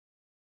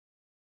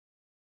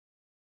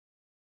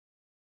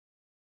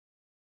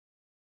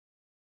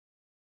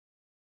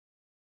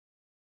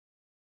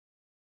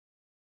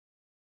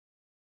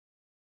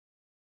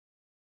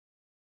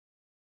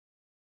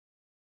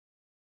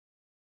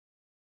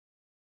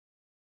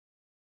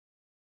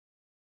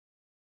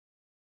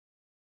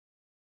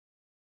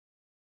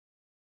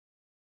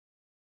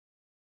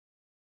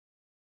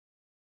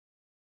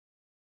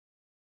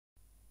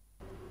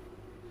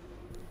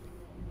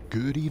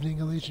Good evening,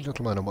 ladies and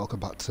gentlemen, and welcome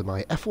back to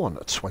my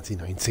F1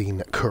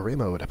 2019 Career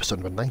Mode, episode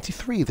number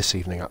 93 this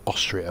evening at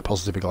Austria.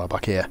 Positively glad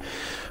back here.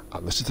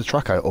 And this is the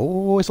track I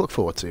always look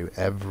forward to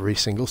every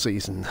single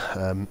season.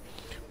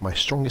 My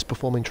strongest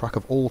performing track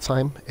of all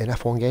time in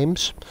F1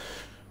 games.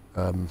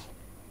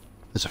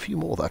 There's a few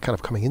more that are kind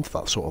of coming into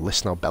that sort of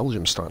list now.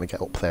 Belgium's starting to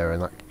get up there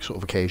in that sort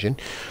of occasion.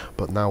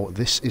 But now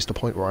this is the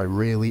point where I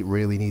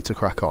really need to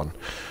crack on.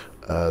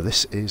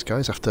 This is,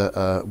 guys, after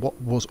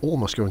what was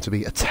almost going to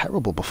be a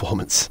terrible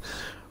performance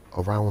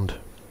around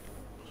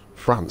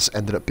France,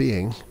 ended up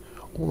being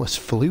almost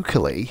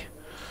flukily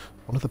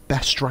one of the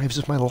best drives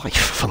of my life,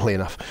 funnily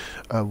enough.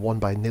 Won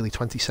by nearly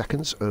 20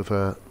 seconds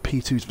over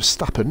P2's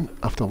Verstappen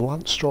after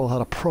Lance Stroll had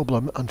a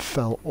problem and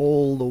fell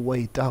all the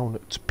way down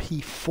to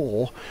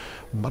P4,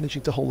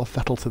 managing to hold off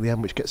Vettel to the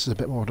end, which gets us a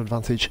bit more of an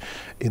advantage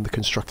in the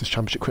Constructors'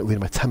 Championship, quickly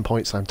by 10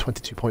 points. I'm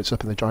 22 points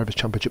up in the Drivers'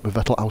 Championship with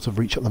Vettel out of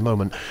reach at the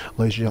moment.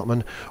 Ladies and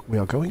gentlemen, we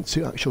are going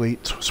to actually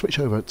switch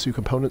over to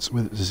components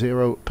with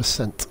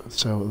 0%.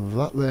 So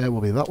that there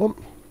will be that one.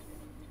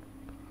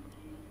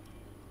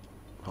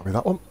 That'll be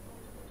that one.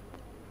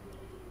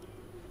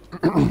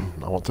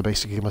 I want to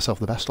basically give myself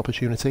the best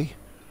opportunity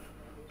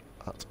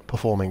at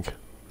performing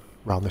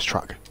around this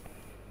track.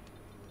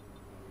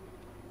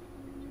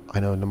 I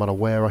know no matter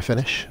where I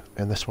finish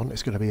in this one,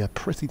 it's going to be a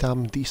pretty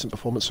damn decent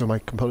performance, so my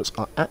components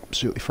are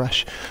absolutely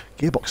fresh.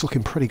 Gearbox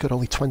looking pretty good,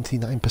 only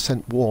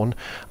 29% worn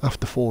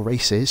after 4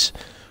 races.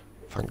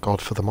 Thank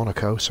God for the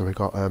Monaco. So we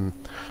got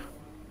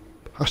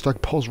hashtag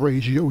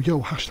POSRage, yo,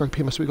 hashtag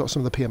PMS. We got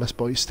some of the PMS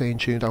boys staying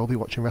tuned. I will be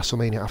watching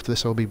WrestleMania after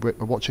this. I'll be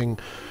watching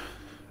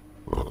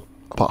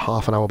about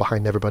half an hour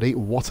behind everybody.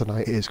 What a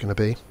night it is going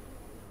to be.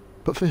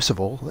 But first of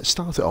all, let's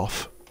start it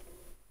off.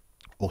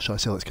 Or shall I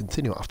say, let's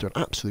continue after an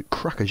absolute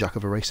crackerjack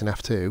of a race in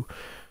F2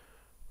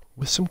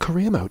 with some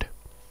career mode.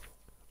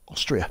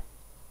 Austria.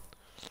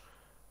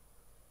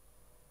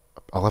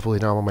 I'll level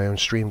you now on my own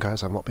stream,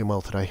 guys. I've not been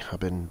well today.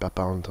 I've been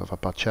bedbound. I've had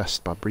bad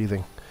chest, bad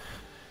breathing.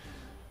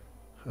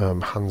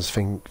 Hands,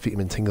 feet have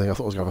been tingling. I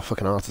thought I was going to have a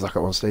fucking heart attack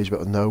at one stage,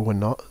 but no, we're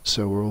not.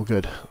 So we're all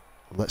good.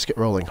 Let's get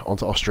rolling. On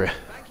to Austria.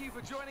 Thank you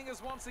for joining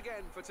us once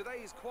again for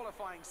today's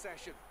qualifying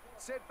session.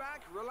 Sit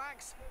back,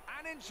 relax,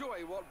 and enjoy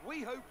what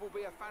we hope will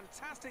be a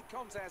fantastic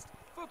contest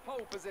for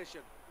pole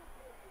position.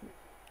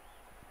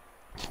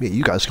 Yeah,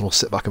 you guys can all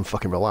sit back and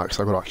fucking relax.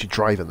 I've got to actually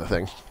drive in the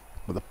thing.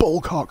 With a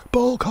bullcock!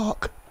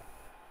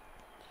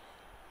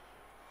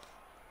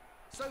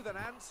 So then,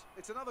 Ant,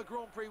 it's another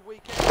Grand Prix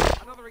weekend,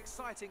 another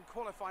exciting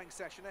qualifying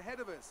session ahead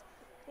of us.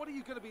 What are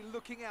you going to be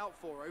looking out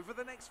for over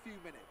the next few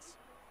minutes?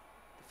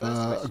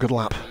 A good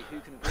lap. Who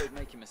can avoid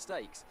making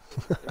mistakes?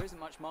 There isn't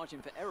much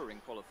margin for error in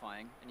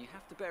qualifying, and you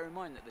have to bear in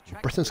mind that the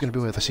track Britain's going to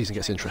be where the season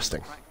gets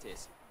interesting.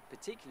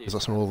 Because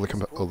that's when all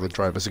the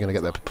drivers are going to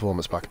get their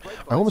performance back.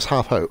 I almost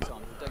half hope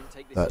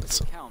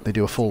that they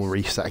do a full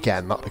reset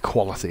again. That'd be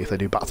quality if they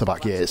do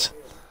back-to-back years.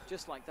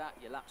 Just like that,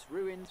 your lap's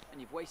ruined,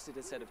 and you've wasted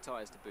a set of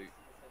tyres to boot.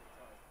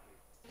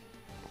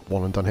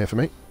 One and done here for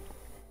me.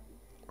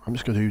 I'm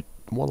just going to do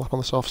 1 lap on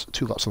the softs,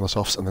 2 laps on the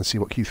softs, and then see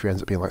what Q3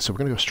 ends up being like. So we're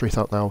going to go straight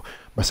out now.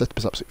 My setup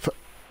is absolutely...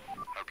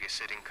 Hope you're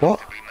sitting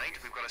comfortably, mate.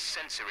 We've got a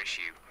sensor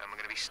issue, and we're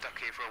going to be stuck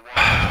here for a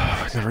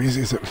while. Never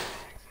easy, is it?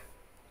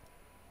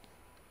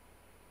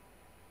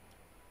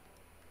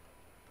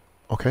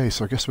 Okay,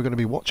 so I guess we're going to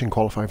be watching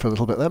qualifying for a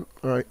little bit then.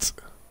 Alright.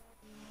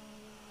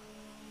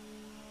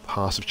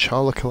 Haas of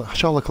Charles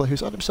Leclerc, who's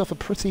had himself a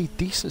pretty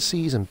decent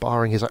season,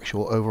 barring his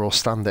actual overall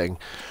standing.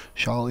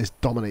 Charles is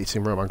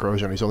dominating Romain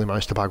Grosjean. He's only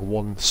managed to bag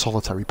 1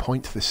 solitary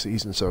point this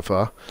season so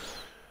far.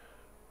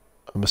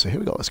 I'm going to say, here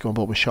we go, let's go on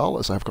board with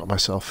Charles, as I've got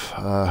myself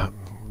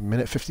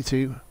minute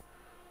 52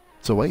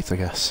 to wait, I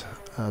guess.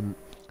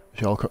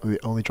 Charles, the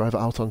only driver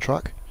out on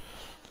track.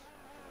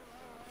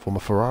 Former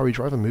Ferrari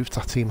driver, moved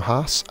to Team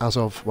Haas as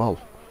of, well,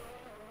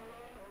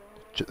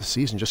 the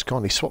season just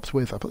gone. He swapped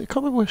with, I can't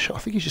remember which, I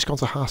think he's just gone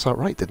to Haas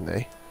outright, didn't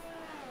he?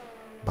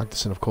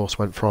 Magnussen, of course,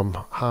 went from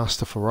Haas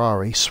to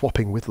Ferrari,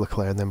 swapping with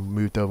Leclerc, and then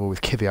moved over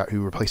with Kvyat,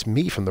 who replaced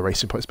me from the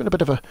racing point. It's been a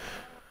bit of a...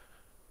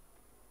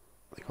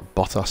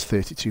 Bottas,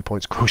 32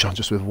 points, Grosjean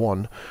just with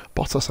 1.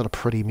 Bottas had a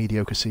pretty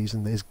mediocre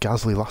season. There's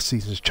Gasly, last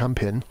season's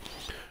champion,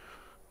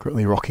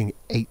 currently rocking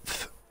 8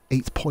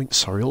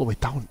 points, all the way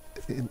down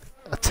in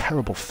a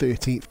terrible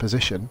 13th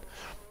position.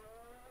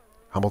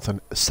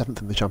 Hamilton,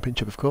 7th in the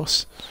championship, of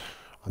course.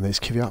 And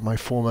there's Kvyat, my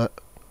former...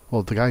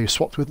 Well, the guy who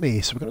swapped with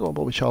me. So we're going to go on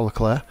board with Charles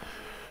Leclerc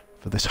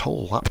for this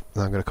whole lap.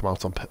 And I'm going to come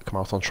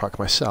out on track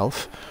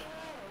myself.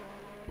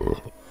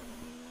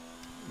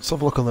 Let's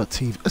have a look on the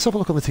TV. Let's have a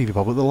look on the TV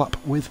bob with the lap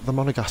with the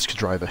Monegasque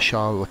driver,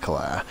 Charles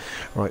Leclerc.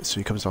 Right, so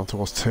he comes down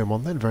towards turn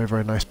 1 then.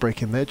 Very nice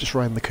break in there. Just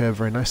riding the curve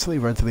very nicely.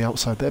 Ran to the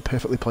outside there.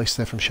 Perfectly placed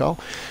there from Charles.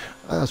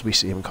 As we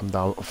see him come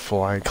down,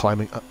 flying,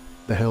 climbing up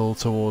the hill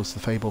towards the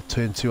fabled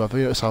turn 2. I've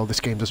noticed how this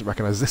game doesn't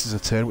recognise this is a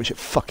turn, which it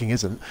fucking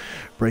isn't.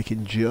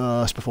 Braking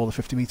just before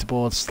the 50-metre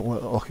board,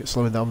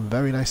 slowing down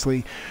very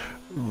nicely.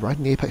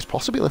 Riding the apex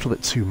possibly a little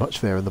bit too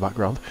much there in the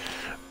background.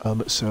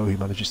 So he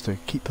manages to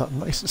keep that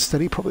nice and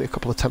steady. Probably a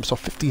couple of attempts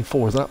off.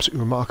 15.4 is an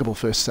absolutely remarkable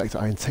first sector.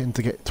 I intend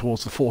to get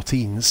towards the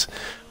 14s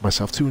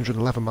myself.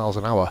 211 miles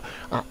an hour.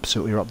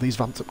 Absolutely up. These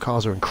vamped up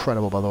cars are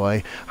incredible, by the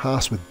way.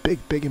 Haas with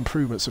big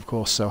improvements, of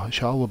course. So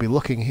Charles will be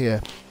looking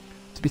here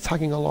to be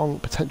tagging along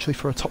potentially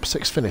for a top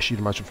 6 finish, you'd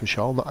imagine, from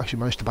Charles. Not actually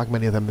managed to bag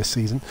many of them this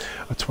season.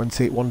 A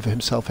 28.1 for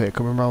himself here,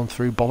 coming around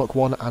through Bollock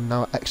 1 and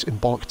now X in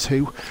Bollock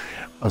 2.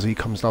 As he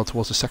comes down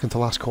towards the second to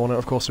last corner.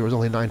 Of course, there is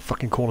only 9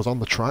 fucking corners on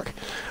the track.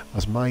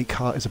 As my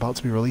car is about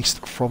to be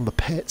released from the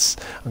pits,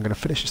 I'm going to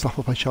finish this lap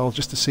up by Charles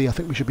just to see. I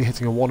think we should be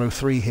hitting a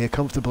 103 here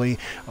comfortably.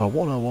 A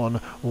 101,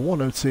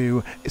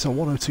 102. It's a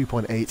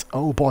 102.8.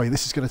 Oh boy,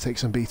 this is going to take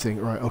some beating.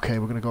 Right, okay,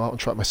 we're going to go out and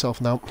track myself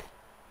now. All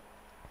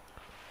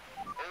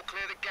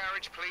clear the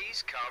garage,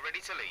 please. Car ready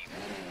to leave.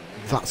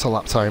 That's a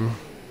lap time.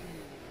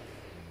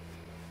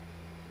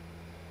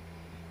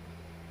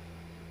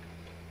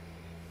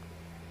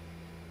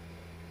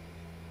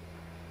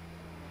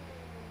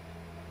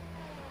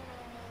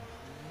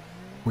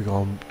 We go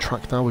on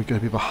track now. We're going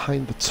to be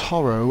behind the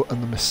Toro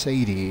and the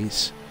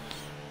Mercedes.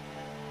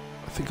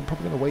 I think I'm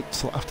probably going to wait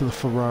till after the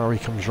Ferrari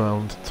comes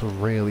round to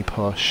really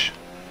push.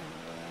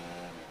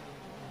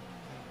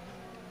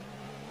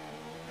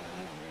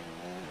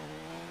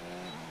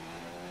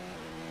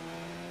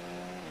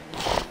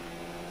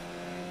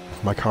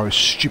 My car is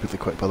stupidly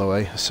quick, by the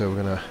way, so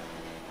we're going to...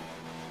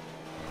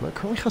 It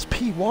currently has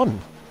P1.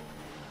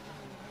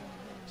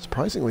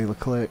 Surprisingly,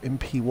 Leclerc in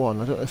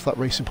P1. I don't know if that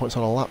racing point's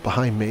on a lap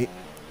behind me.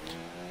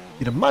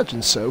 You'd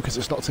imagine so, because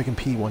it's not taken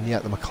P1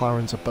 yet. The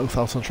McLarens are both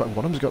out on track.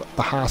 One of them's got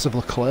the Haas of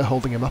Leclerc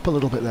holding him up a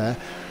little bit there.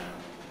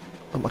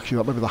 Actually,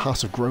 that might be the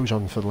Haas of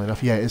Grosjean, funnily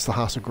enough. Yeah, it is the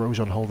Haas of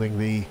Grosjean holding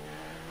the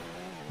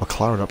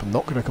McLaren up. I'm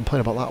not going to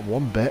complain about that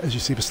one bit. As you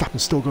see, Verstappen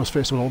still goes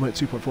first with an all-mate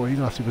 2.4,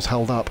 even after he was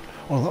held up.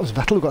 Oh, that was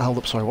Vettel who got held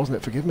up, sorry, wasn't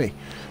it? Forgive me.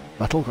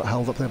 Vettel got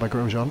held up there by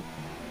Grosjean.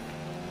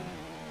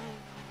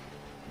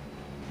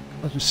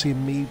 I just see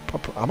me...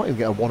 I might even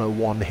get a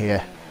 101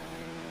 here.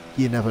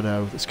 You never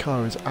know. This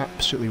car is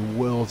absolutely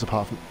worlds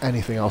apart from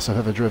anything else I've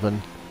ever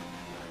driven.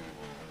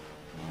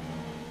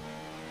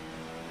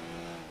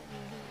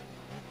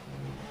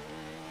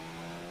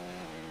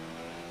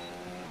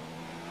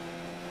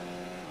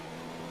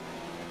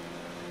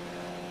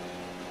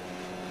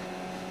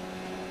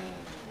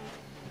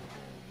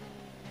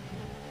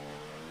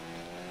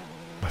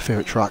 My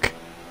favourite track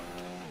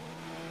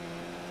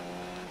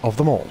of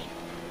them all.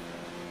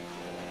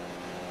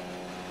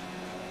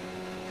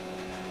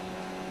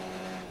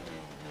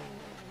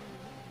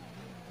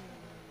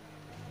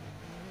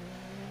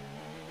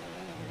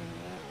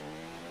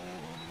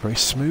 Very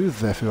smooth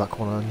there through that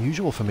corner.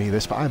 Unusual for me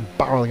this, but I'm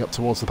barrelling up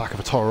towards the back of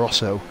a Toro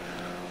Rosso.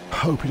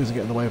 Hope he doesn't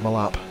get in the way of my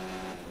lap.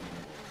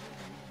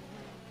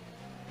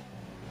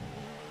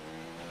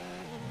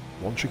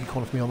 One tricky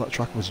corner for me on that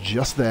track was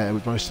just there.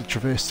 We've managed to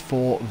traverse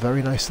 4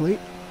 very nicely.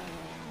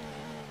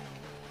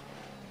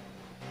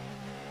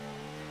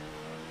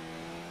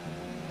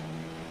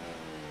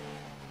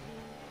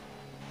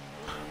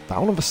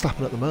 Down on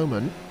Verstappen at the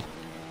moment.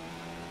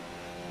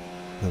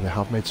 Though they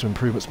have made some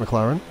improvements,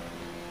 McLaren.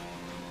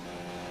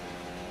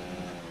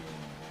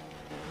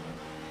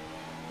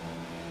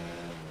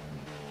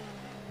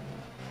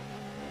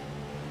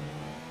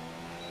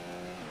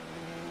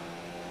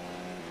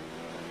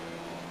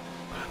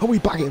 Oh, we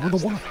bang it with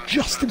the one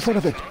just in front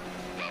of him.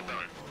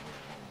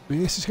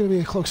 This is going to be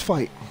a close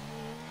fight.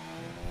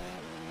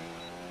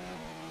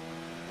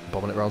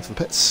 Bombing it round to the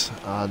pits,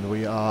 and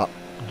we are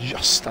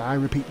just, I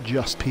repeat,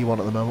 just P1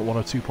 at the moment,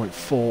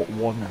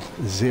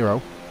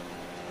 102.410.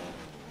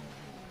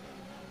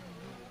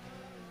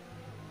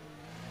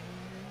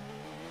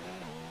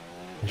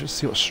 Just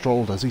see what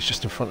Stroll does. He's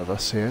just in front of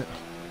us here.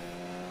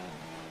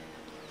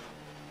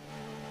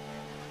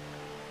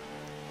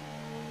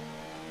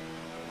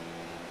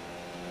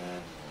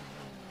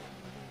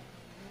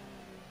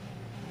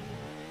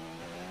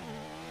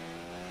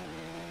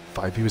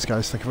 Five viewers,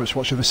 guys, thank you very much for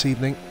watching this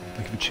evening.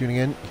 Thank you for tuning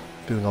in.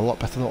 Feeling a lot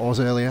better than I was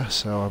earlier,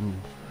 so I'm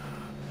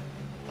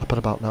up and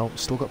about now.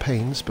 Still got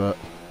pains, but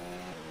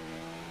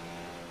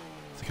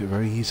taking it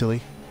very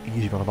easily.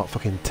 Easy on about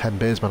fucking 10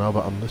 beers by now,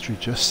 but I'm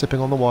literally just sipping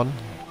on the one,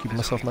 keeping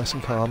myself nice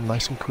and calm,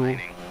 nice and cool.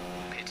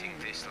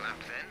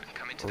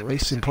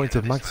 Racing point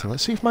of Magnussen.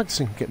 Let's see if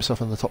Magnussen can get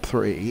himself in the top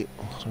 3. So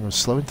I'm going to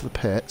slow into the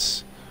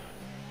pits.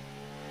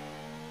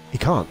 He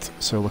can't.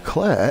 So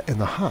Leclerc in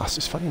the Haas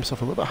is finding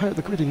himself a little bit higher at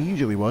the grid than he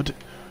usually would.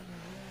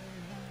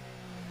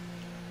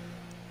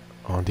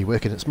 R&D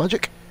working its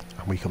magic,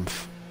 and we come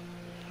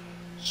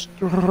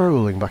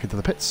strolling back into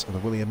the pits, and the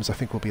Williams I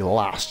think will be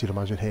last, you'd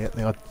imagine here.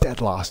 They are dead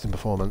last in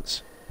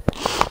performance.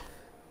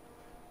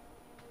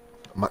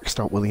 Maxed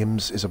out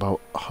Williams is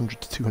about 100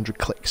 to 200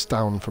 clicks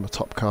down from a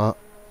top car.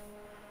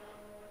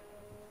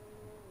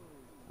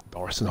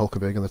 Boris and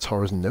Hulkenberg and the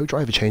Toros, no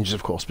driver changes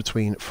of course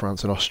between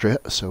France and Austria,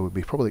 so we'll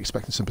be probably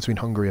expecting some between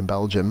Hungary and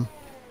Belgium.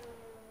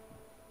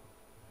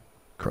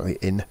 Currently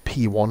in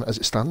P1 as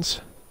it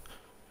stands.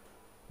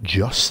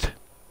 Just.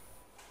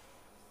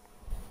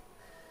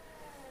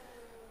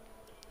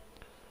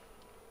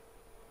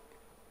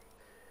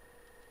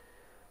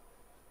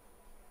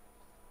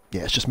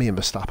 Yeah, it's just me and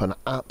Verstappen,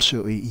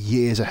 absolutely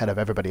years ahead of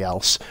everybody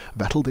else.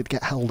 Vettel did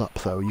get held up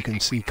though, you can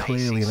see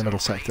clearly in the middle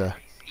sector.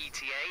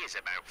 ETA is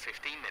about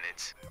 15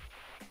 minutes.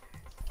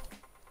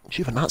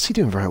 Giovinazzi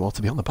doing very well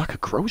to be on the back of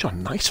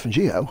Grosjean. Nice from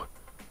Gio.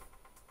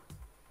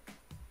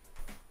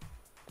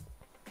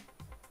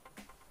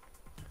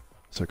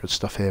 So good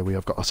stuff here. We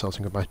have got ourselves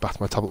in good bath.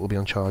 My tablet will be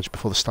on charge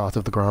before the start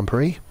of the Grand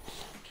Prix.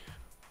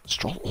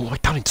 Stroll all the way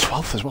down in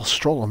 12th as well.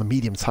 Stroll on the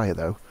medium tyre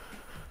though.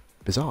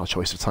 Bizarre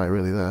choice of tyre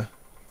really there.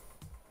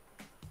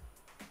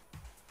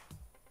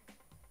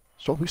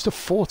 Stroll moves to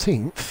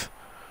 14th.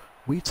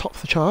 We top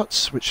the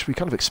charts, which we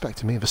kind of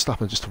expected me and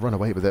Verstappen just to run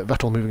away with it.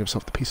 Vettel moving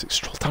himself to P6.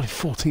 Stroll down in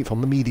 14th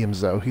on the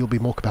mediums though. He'll be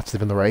more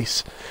competitive in the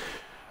race.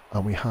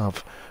 And we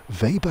have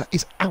Weber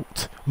is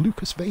out.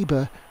 Lucas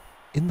Weber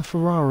in the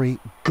Ferrari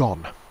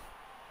gone.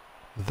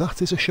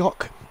 That is a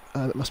shock,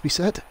 it must be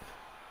said.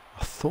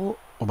 I thought,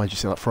 or might you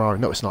say that Ferrari?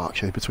 No, it's not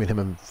actually. Between him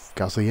and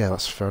Gasly, yeah,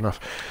 that's fair enough.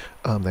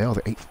 They are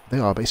the 8th. They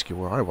are basically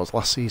where I was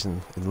last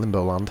season in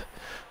Limbo Land.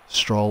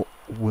 Stroll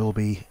will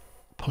be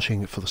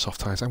pushing for the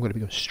soft tyres. I'm going to be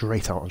going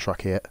straight out on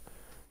track here.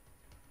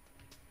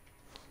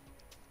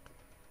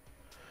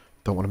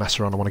 Don't want to mess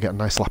around. I want to get a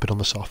nice lap in on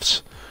the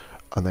softs,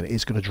 and then it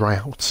is going to dry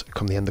out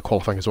come the end of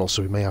qualifying as well.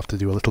 So we may have to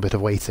do a little bit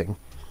of waiting.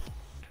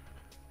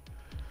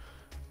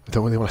 I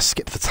don't really want to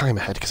skip the time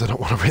ahead because I don't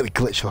want to really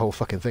glitch the whole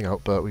fucking thing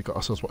out, but we've got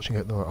ourselves watching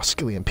it.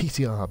 Askillian,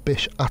 PTR,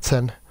 Bish,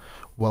 Aten.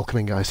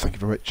 Welcoming, guys. Thank you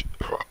very much.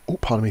 Oh,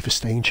 pardon me for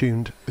staying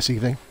tuned this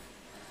evening.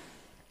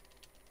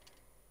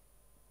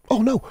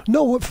 Oh, no.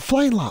 No,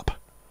 flying lap.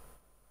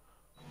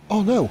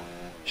 Oh, no.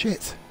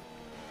 Shit.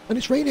 And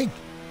it's raining.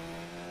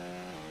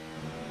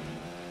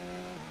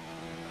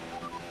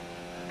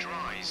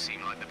 Dries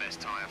seem like the best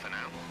tyre for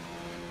now.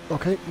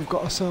 Okay, we've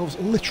got ourselves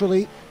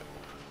literally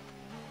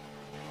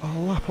a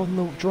lap on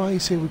the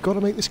dries here. We've got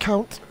to make this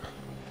count.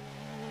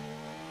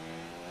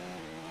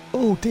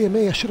 Oh dear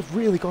me, I should have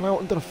really gone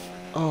out and done a...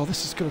 Oh,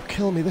 this is going to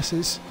kill me, this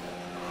is.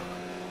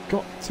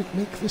 Got to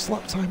make this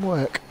lap time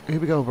work. Here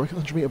we go, breaking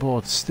the 100 metre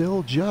board.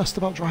 Still just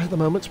about dry at the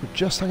moment. We're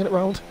just hanging it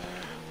round.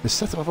 This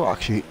setup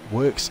actually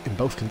works in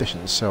both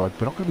conditions, so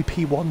we're not going to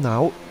be P1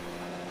 now.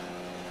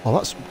 Well,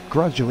 that's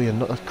greatly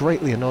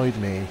annoyed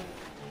me. I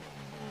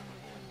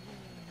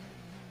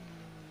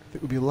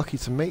think we'd be lucky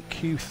to make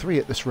Q3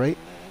 at this rate.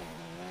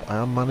 I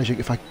am managing.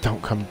 If I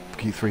don't come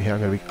Q3 here, I'm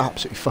going to be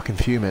absolutely fucking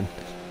fuming.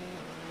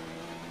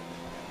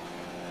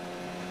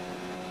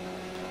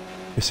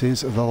 This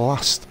is the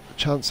last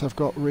chance I've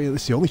got, really.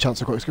 This is the only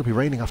chance I've got. It's going to be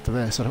raining after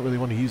this. I don't really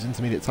want to use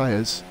intermediate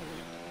tyres.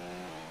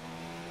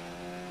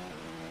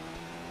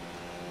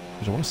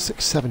 I want a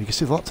 6.7. You can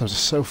see the lap times are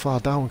so far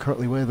down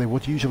currently where they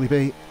would usually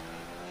be.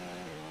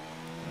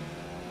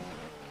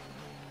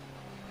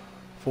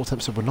 4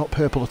 temps we're not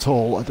purple at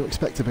all. I don't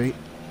expect to be.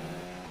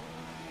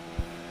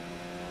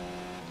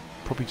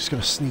 Probably just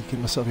going to sneak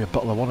in myself a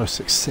bottle of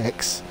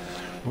 106.6.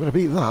 We're going to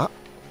beat that.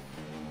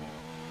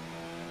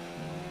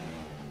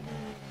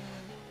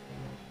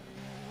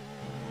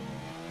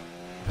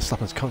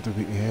 Verstappen's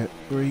comfortably beating me here.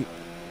 3,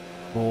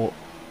 4,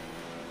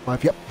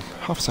 5. Yep,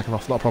 half a second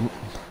off, not a problem.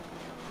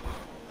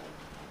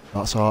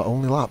 That's our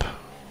only lap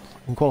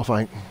in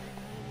qualifying.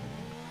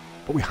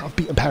 But we have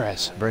beaten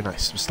Perez. Very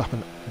nice.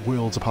 Verstappen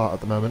worlds apart at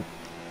the moment.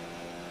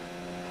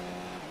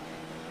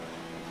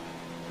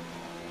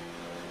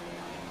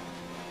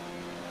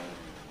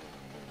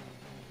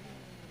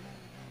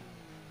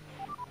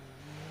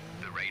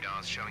 The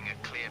radar's showing a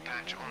clear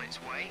patch on its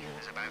way.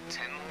 There's about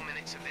 10 more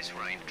minutes of this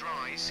rain.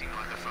 Dries seem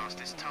like the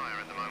fastest tyre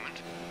at the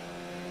moment.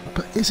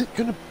 But is it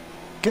going to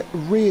get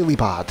really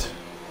bad?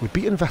 We've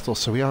beaten Vettel,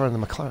 so we are in the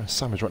Mclaren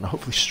sandwich right now.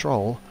 Hopefully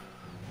Stroll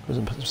goes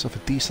and puts himself a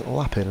decent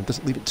lap in and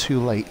doesn't leave it too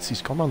late.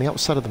 He's gone around the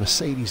outside of the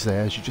Mercedes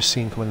there, as you've just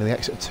seen coming in the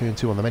exit of turn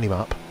 2 on the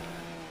minimap.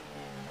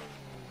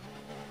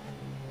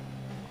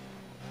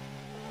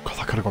 God,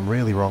 that could have gone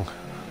really wrong.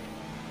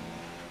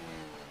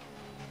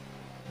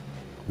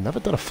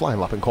 Never done a flying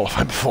lap in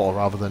qualifying before,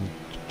 rather than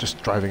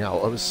just driving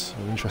out. It was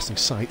an interesting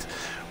sight.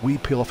 We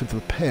peel off into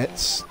the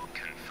pits.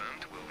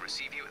 Confirmed. We'll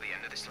receive you at the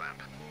end of this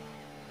lap.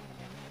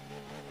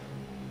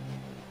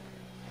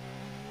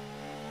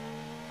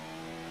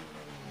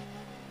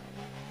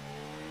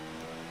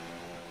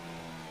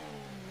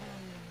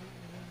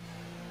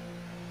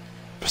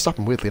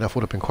 Verstappen, weirdly enough,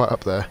 would have been quite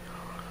up there.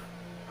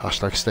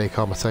 Hashtag stay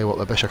calm. I tell you what,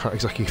 the Bish, I can't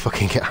exactly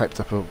fucking get hyped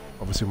up,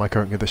 obviously, my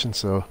current condition,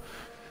 so...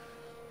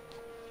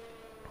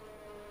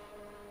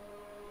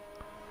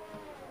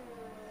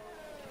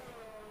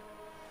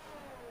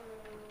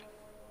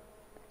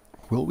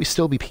 Will we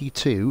still be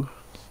P2?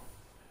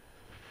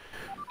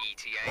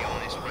 ETA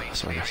on this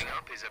race clearing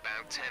up is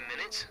about 10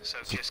 minutes, so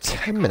just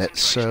 10 minutes,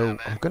 so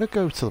I'm going to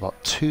go to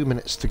about 2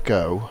 minutes to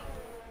go.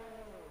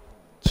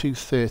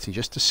 2:30,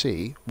 just to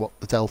see what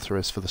the delta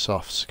is for the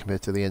softs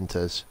compared to the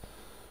inters.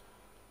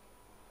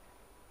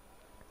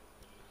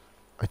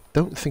 I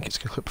don't think it's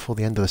going to clip before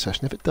the end of the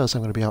session. If it does,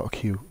 I'm going to be out of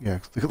queue. Yeah,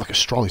 look like a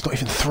stroll. He's not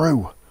even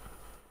through.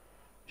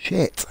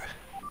 Shit.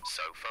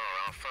 So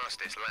far, our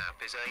fastest lap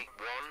is a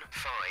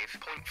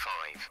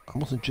 1:05.5.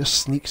 Hamilton just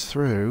sneaks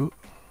through.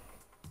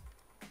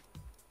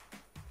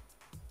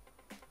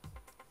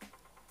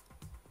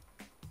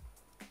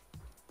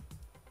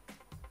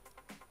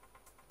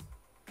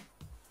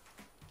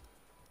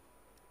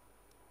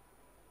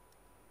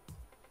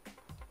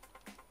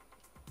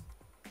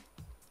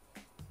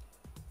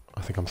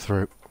 I think I'm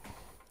through.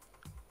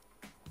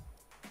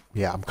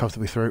 Yeah, I'm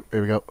comfortably through.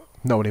 Here we go.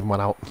 No one even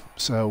went out.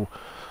 So,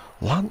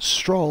 Lance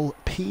Stroll,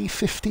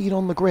 P15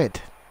 on the grid.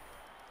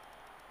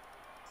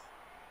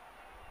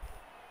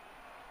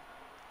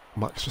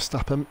 Max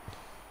Verstappen.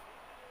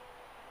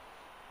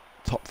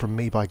 Top from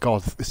me, by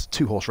God. This is a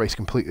two-horse race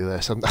completely,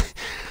 this.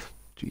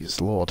 Jesus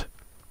Lord.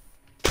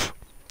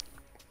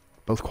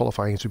 Both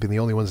qualifying to have been the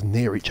only ones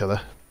near each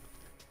other.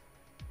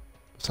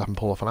 Verstappen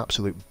pulled off an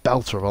absolute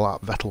belter of a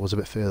lap. Vettel was a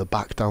bit further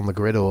back down the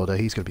grid order.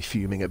 He's going to be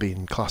fuming at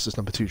being classed as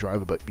number 2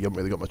 driver, but you haven't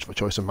really got much of a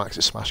choice, and Max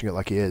is smashing it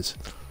like he is.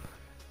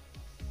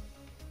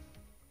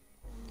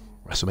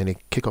 WrestleMania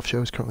kickoff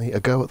show is currently a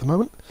go at the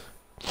moment.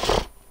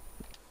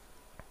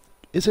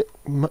 Is it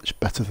much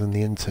better than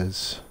the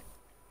Inters?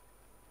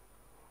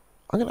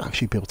 I'm going to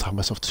actually be able to have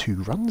myself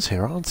 2 runs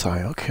here, aren't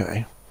I?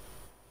 Okay.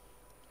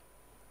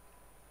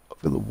 I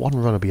feel that 1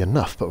 run will be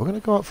enough, but we're going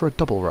to go out for a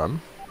double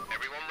run.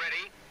 Everyone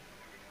ready?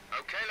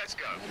 Okay, let's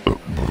go.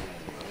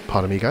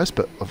 Pardon me, guys,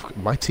 but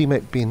my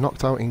teammate being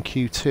knocked out in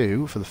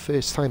Q2 for the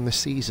first time this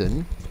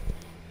season.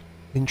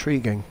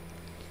 Intriguing.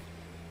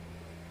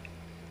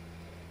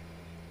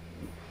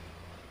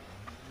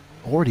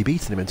 Already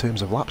beaten him in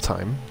terms of lap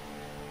time.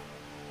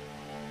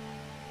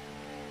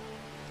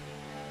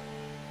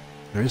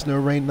 There is no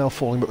rain now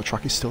falling, but the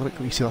track is still a bit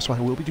greasy. That's why I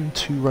will be doing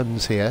 2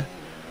 runs here.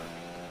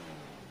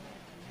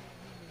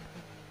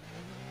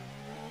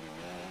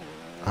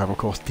 I've of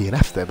course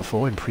DNF'd there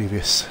before in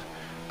previous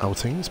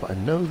outings, but I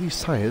know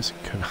these tyres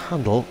can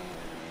handle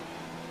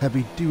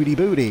heavy duty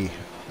booty.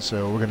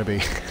 So we're going to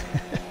be...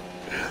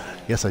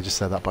 Yes, I just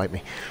said that, bite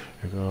me.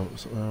 Here we go.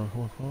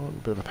 A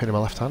bit of a pain in my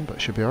left hand, but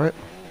it should be alright.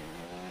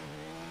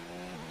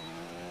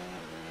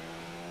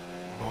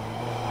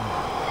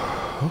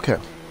 Okay.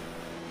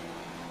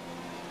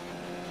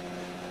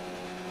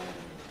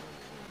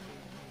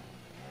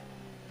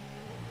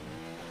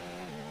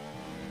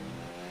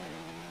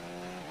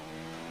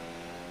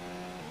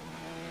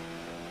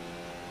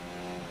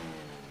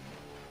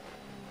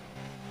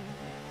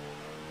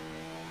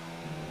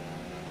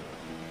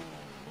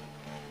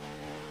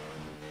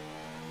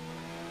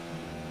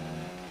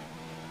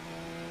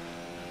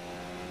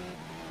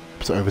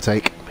 To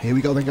overtake. Here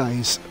we go then,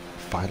 guys.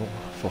 Final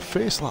for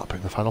first lap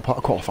in the final part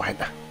of qualifying.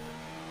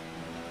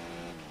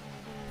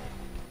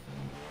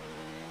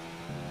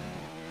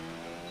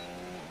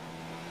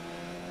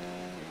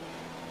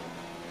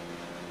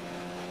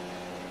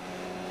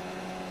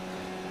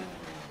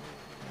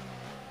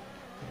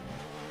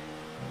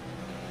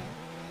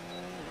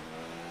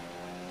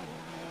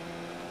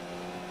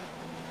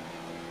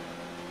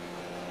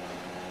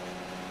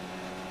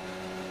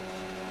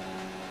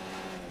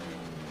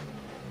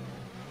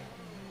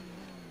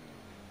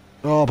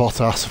 Oh,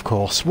 Bottas, of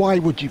course. Why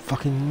would you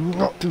fucking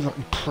not do that,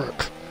 you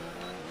prick?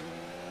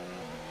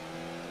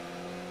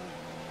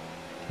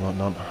 Well,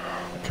 none.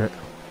 Okay.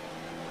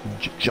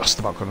 Just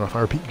about good enough.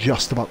 I repeat,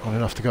 just about good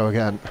enough to go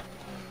again.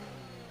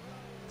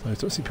 I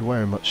don't seem to be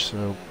wearing much,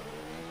 so...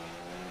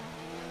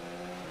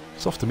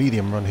 soft to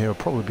medium run here will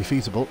probably be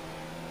feasible.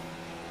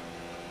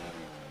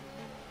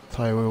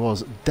 Tyre wear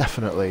was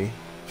definitely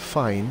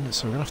fine,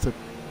 so we're going to have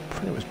to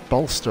pretty much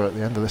bolster at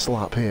the end of this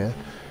lap here.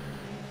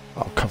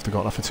 I'll comfortably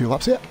got enough for 2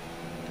 laps yet.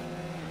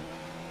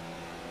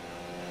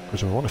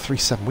 Originally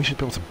 1:03.7, we should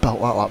be able to belt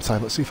that lap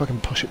time. Let's see if I can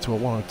push it to a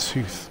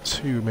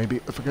 1:02.2 maybe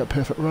if I get a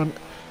perfect run.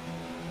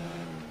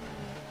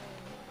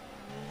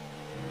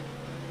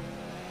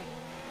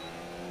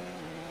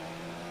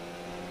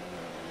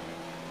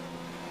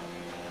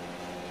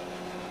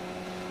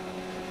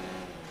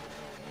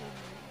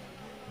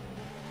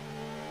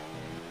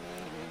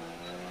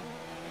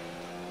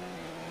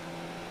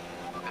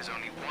 There's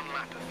only 1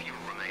 lap of fuel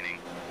remaining.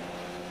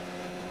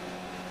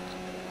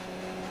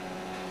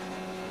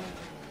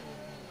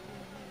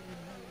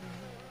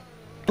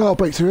 Oh,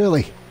 brake too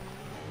early.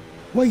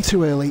 Way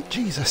too early.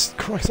 Jesus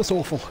Christ, that's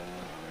awful.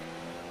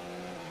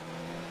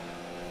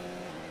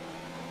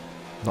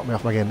 Knock me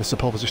off my game. This is a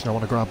pole position I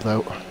want to grab,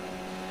 though.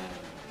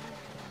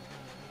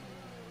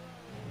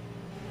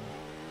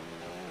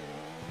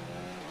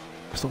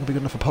 It's not going to be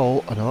good enough for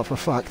pole. I know that for a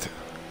fact.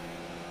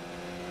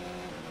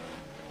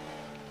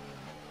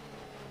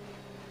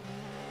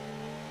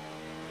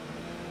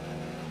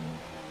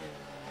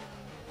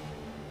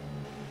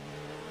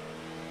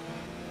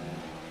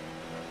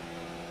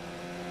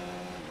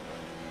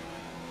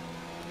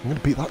 I'm going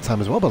to beat that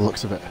time as well by the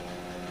looks of it.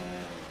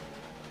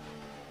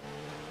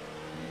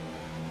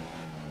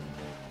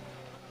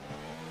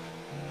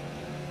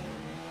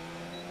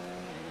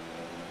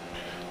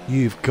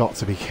 You've got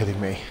to be kidding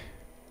me.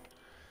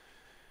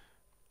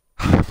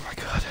 Oh my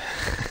God.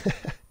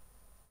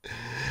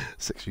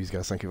 6 views,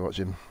 guys. Thank you for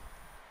watching.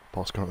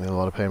 Boss currently in a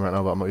lot of pain right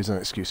now, but I'm not using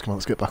an excuse. Come on,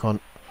 let's get back on.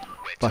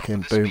 Back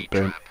in. Boom,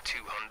 boom.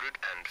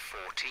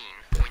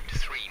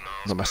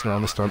 Not messing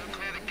around this time.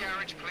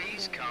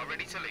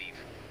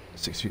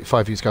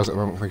 5 views, guys, at the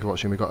moment. Thank you for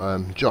watching. We've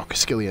got Jock,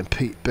 Skillian,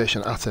 Pete, Bish,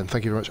 and Atten.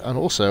 Thank you very much. And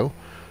also,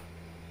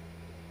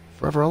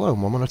 Forever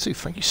Alone, 102.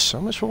 Thank you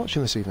so much for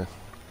watching this evening.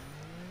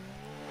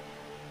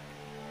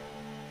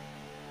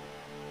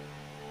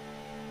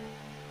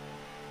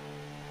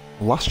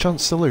 Last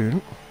chance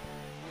saloon.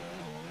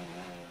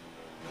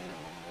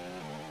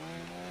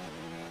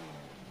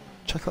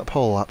 Check that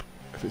pole lap.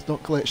 If it's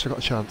not glitched, I've got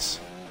a chance.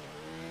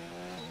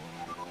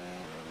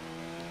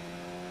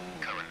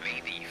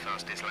 Currently, the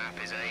fastest lap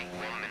is a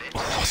 1 minute.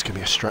 Oh, it's going to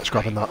be a stretch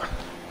grabbing that.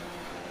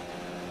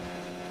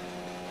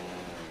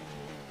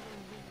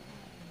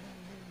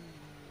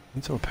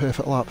 Need to have a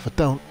perfect lap. If I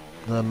don't,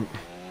 then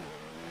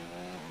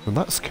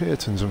that's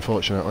curtains,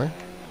 unfortunately.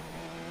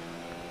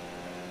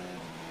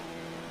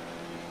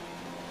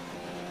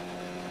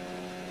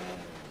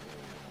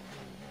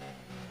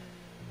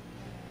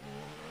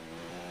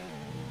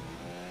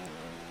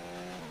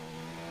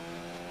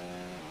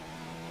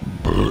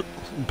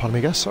 Pardon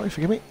me guys, sorry,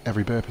 forgive me.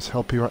 Every burp is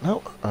helping right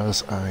now,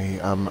 as I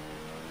am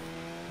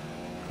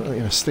currently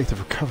in a state of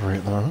recovery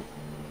at the moment.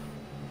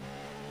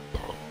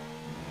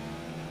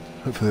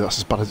 Hopefully that's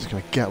as bad as it's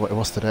going to get what it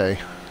was today,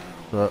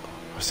 but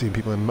I've seen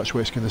people in much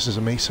worse conditions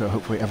than me, so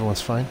hopefully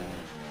everyone's fine.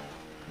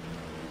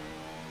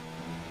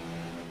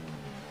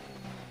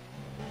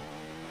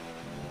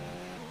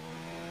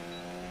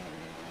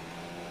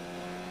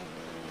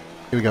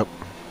 Here we go.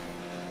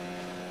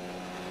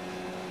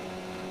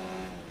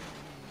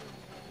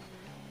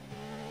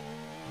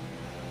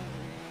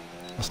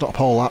 That's not a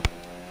pole lap.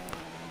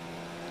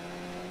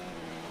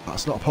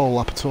 That's not a pole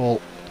lap at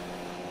all.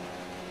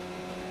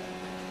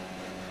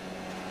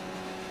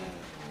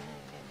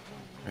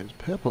 It's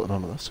purple at the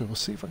moment though, so we'll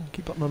see if I can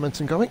keep that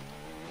momentum going.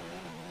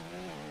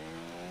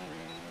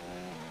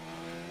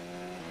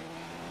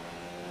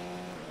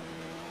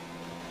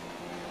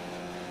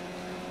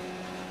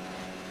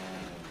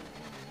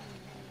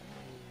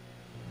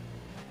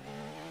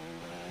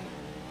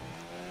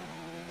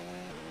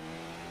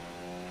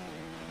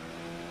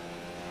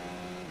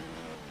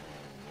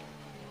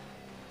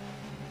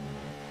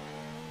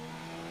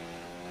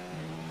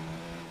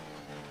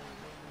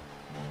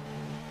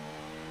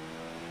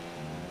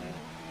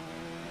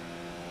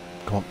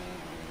 Come on.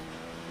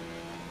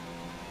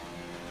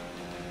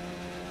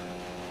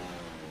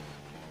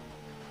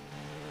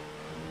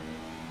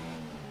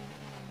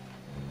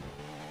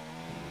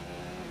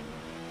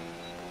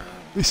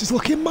 This is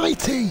looking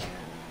mighty.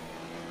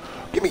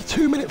 Give me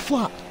 2 minute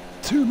flat.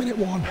 2 minute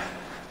one.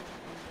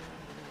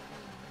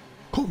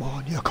 Come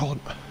on, you cunt.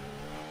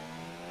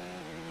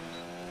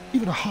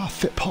 Even a half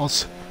fit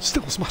pos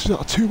still smashing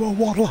out a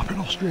 2:01 lap in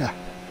Austria.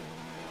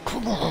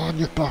 Come on,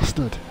 you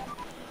bastard.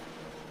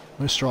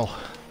 Where's Stroll?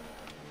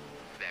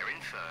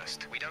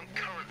 We don't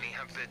currently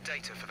have the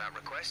data for that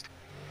request.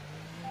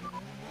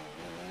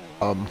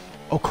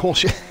 Of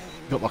course you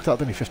got locked out,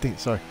 didn't you? 15th,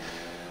 sorry.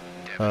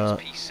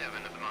 Devon's P7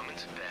 at the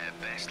moment. Their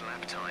best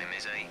lap time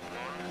is a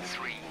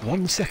 1:03.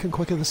 1 second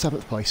quicker than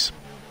 7th place.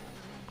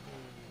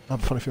 I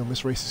have a funny feeling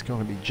this race is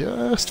going to be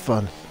just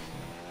fun.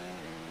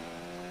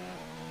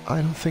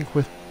 I don't think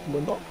we're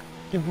not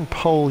in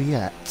pole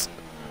yet.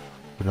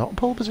 We're not in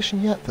pole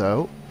position yet,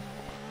 though.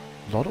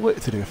 A lot of work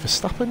to do. If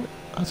Verstappen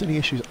has any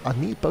issues, I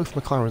need both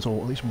McLarens,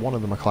 or at least one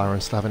of the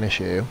McLarens, to have an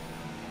issue.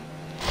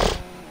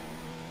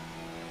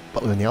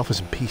 But within the Alphas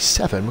in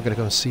P7, we're going to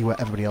go and see where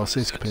everybody else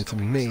is compared to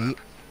me.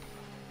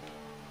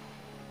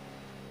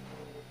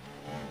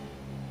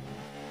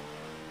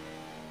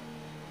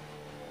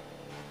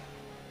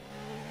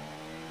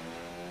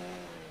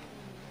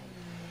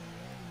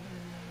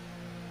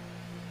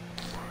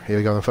 Here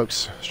we go then,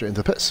 folks. Straight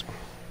into the pits.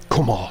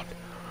 Come on.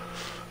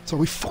 That's all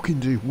we fucking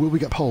do. Will we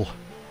get pole?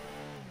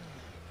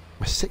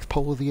 My 6th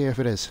pole of the year if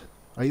it is.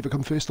 I either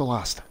come first or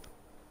last.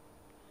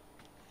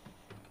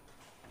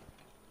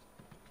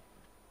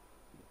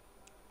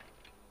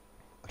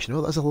 Actually,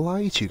 no, that's a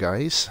lie to you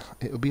guys.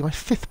 It would be my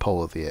 5th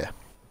pole of the year.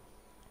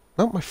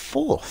 No, my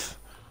 4th.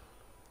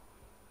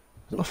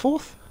 Is it my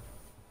 4th?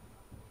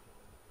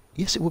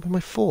 Yes, it would be my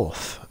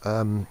 4th.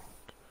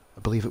 I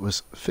believe it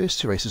was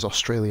first 2 races,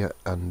 Australia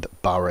and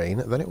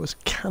Bahrain. Then it was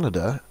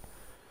Canada.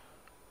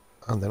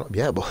 And then,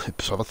 yeah, well,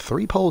 so I've had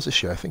 3 poles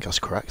this year. I think that's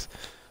correct.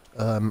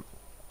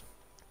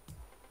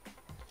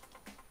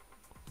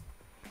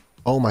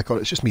 Oh my god,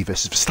 it's just me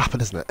versus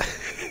Verstappen, isn't it?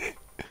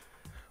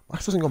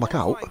 Max doesn't go back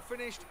out.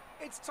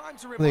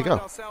 There you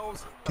go.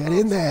 Get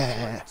in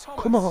there.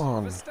 Come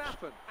on.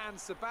 Verstappen and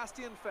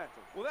Sebastian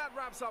Vettel. Well, that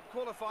wraps up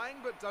qualifying,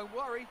 but don't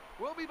worry,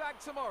 we'll be back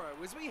tomorrow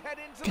as we head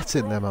into Get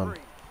in there, man.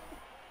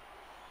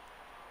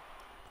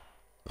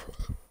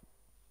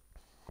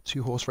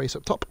 2-horse race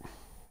up top.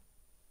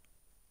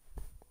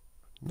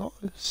 Not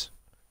as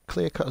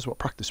clear cut as what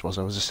practice was.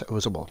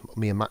 Well,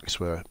 me and Max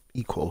were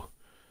equal.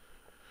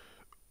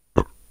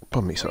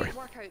 Pardon me, sorry. Great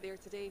work out there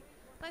today.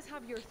 Let's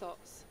have your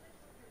thoughts.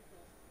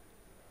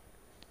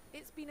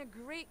 It's been a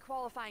great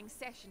qualifying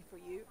session for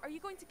you. Are you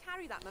going to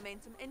carry that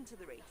momentum into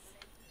the race?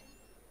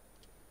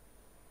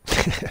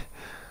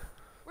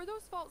 Were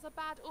those faults a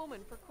bad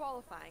omen for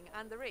qualifying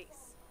and the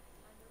race?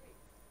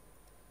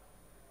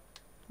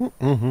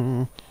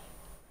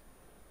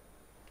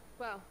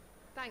 Well,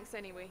 thanks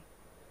anyway.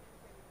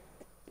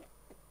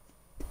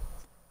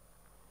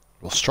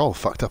 Well, Stroll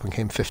fucked up and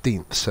came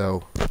 15th,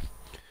 so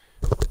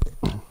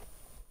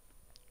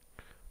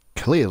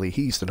clearly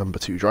he's the number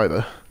 2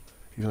 driver.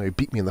 Even though he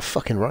beat me in the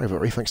fucking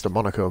rivalry thanks to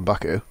Monaco and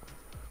Baku.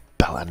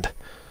 Bellend.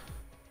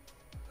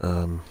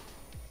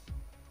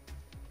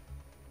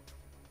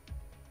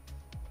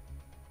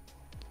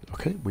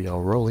 Okay, we are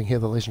rolling here,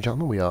 ladies and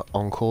gentlemen. We are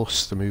on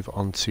course to move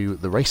on to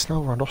the race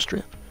now around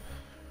Austria.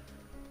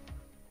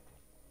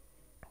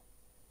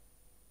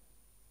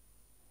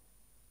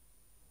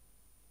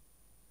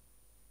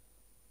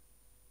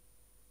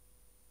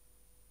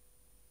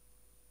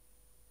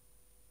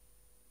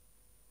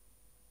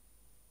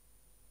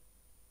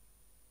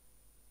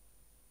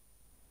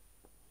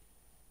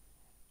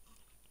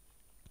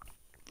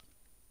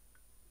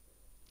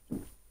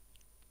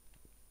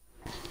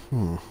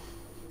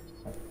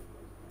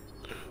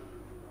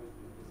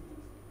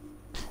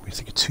 We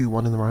think a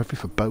 2-1 in the rivalry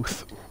for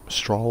both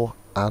Stroll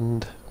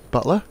and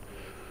Butler.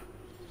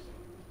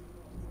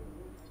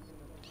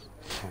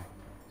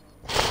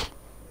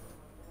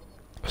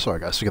 Sorry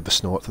guys, forget the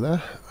snort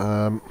there.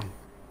 So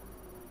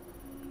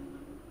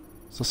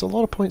that's a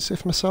lot of points here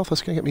for myself.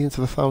 That's going to get me into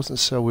the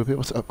thousands, so we'll be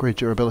able to upgrade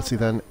durability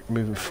then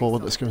moving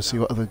forward. Let's go and see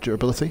what other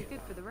durability.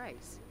 Good for the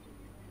race.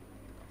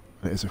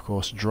 It is of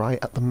course dry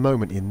at the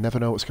moment. You never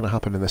know what's going to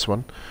happen in this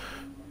one.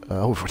 We've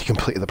already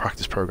completed the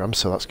practice program,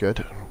 so that's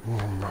good.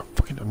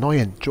 Fucking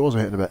annoying. Jaws are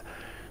hitting a bit.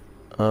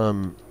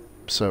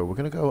 So we're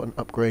going to go and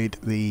upgrade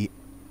the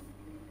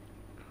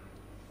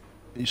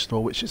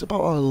store, which is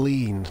about our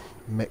lean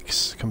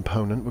mix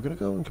component. We're going to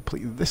go and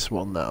complete this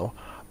one now.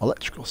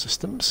 Electrical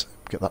systems.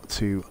 Get that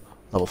to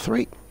level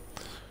 3.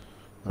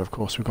 And of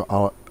course we've got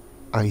our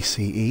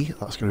ICE.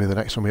 That's going to be the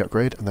next one we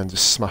upgrade. And then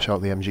just smash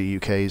out the MG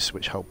UKs,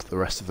 which help the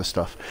rest of the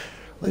stuff.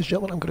 Ladies and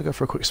gentlemen, I'm going to go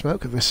for a quick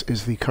smoke. This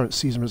is the current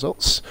season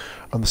results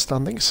and the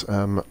standings,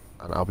 and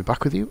I'll be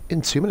back with you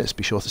in 2 minutes.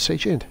 Be sure to stay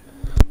tuned.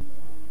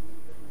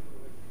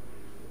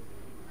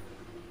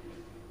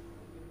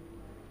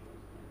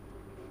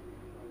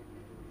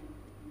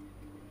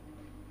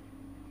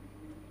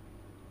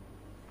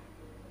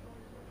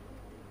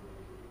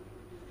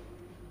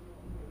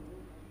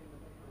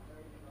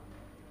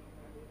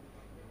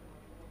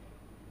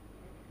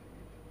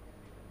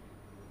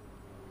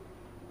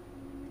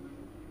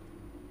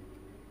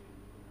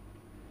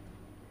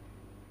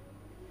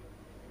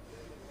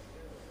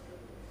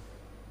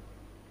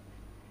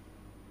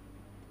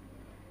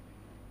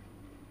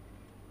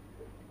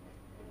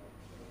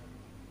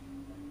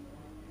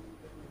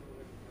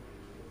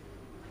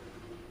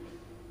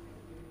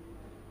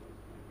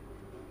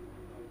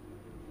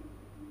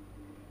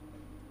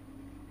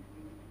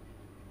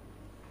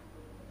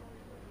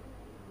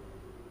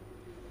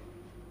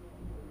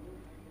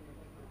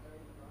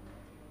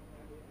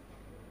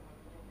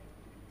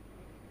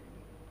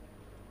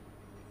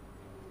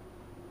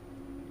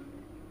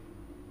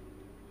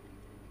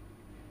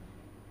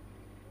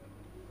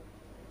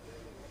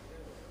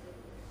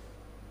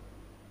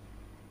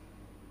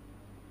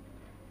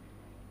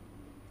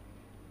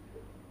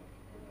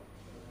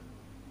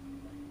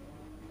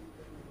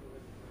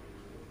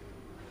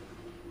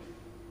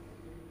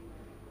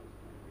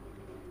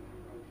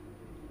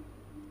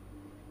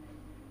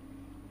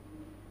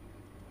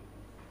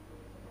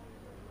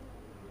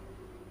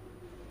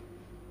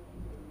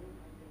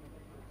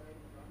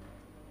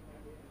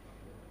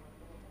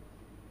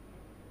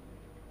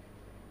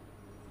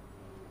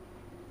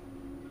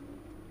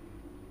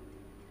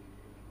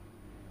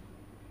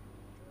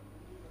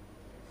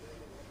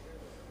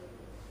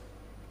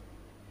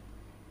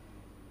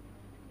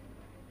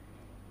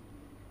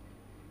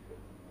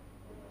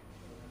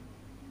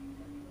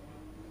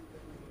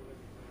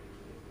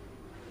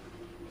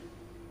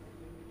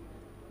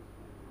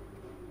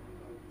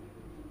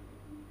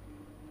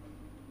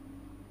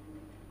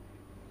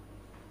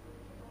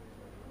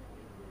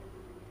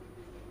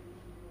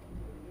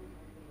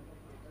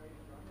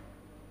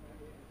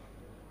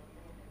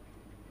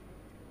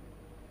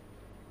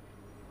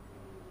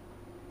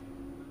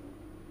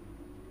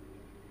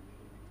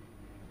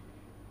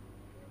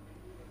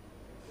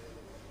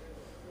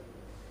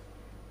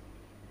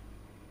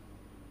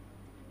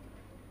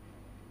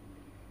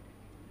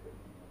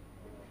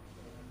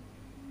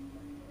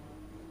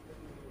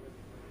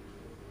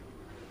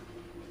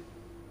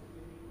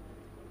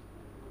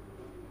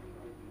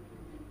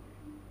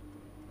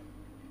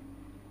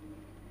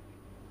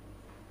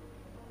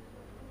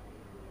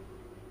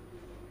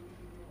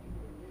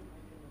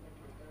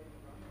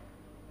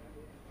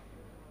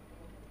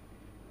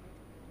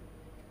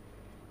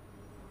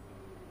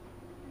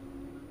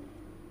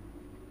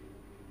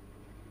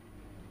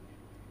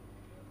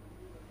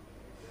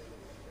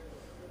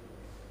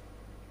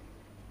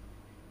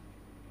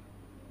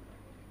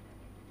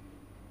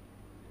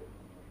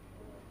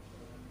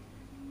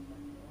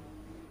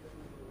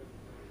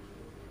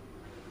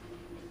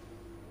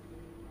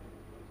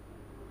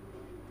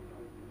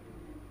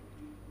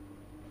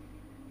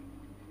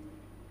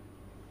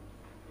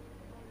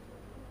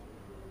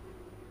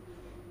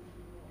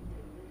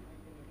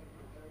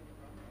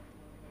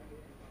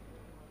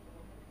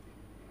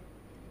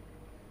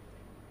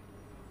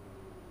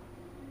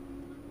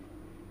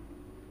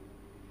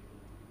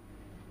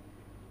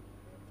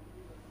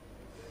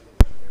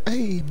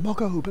 Hey,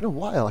 Moggo, been a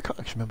while. I can't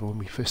actually remember when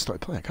we first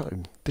started playing.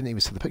 Didn't even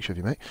see the picture of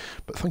you, mate.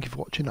 But thank you for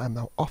watching. I'm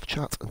now off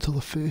chat until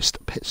the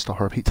first pit stop.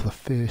 I repeat, to the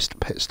first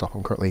pit stop.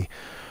 I'm currently,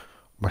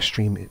 my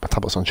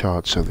tablet's on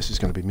charge, so this is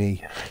going to be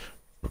me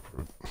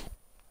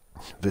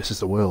versus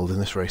the world in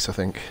this race, I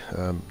think.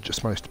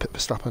 Just managed to pit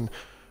Verstappen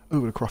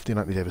over to Crofty and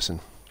Anthony Davidson.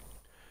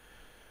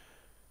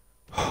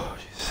 Oh,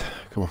 jeez.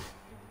 Come on.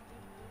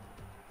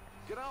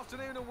 Good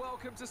afternoon and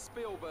welcome to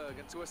Spielberg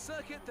and to a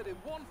circuit that in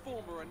one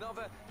form or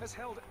another has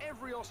held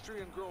every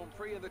Austrian Grand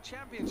Prix in the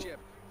championship,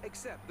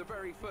 except the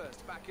very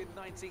first back in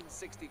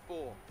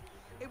 1964.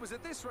 It was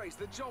at this race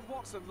that John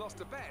Watson lost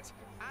a bet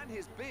and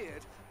his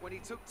beard when he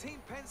took Team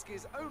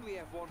Penske's only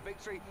F1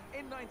 victory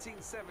in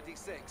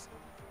 1976.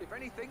 If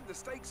anything, the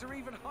stakes are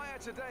even higher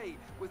today,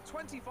 with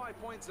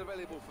 25 points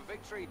available for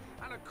victory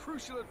and a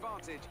crucial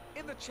advantage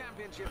in the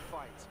championship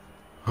fight.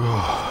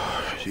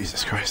 Oh,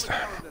 Jesus Christ.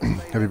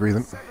 Heavy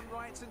breathing. 7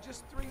 rights and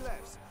just 3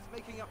 lefts,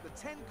 making up the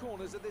 10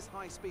 corners of this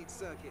high-speed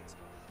circuit.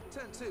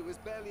 Turn 2 is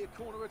barely a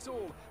corner at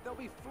all. They'll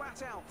be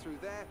flat out through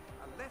there,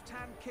 a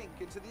left-hand kink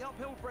into the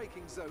uphill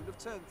braking zone of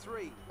turn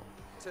 3.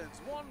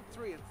 Turns 1,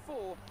 3 and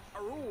 4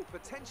 are all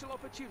potential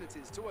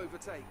opportunities to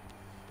overtake.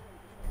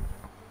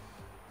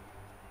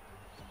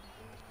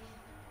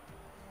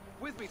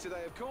 With me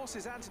today, of course,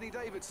 is Anthony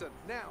Davidson.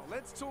 Now,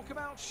 let's talk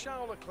about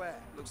Charles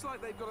Leclerc. Looks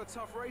like they've got a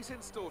tough race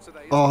in store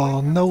today. Oh,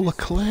 no,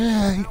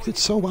 Leclerc. He did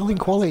so well in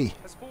quali.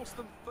 Has forced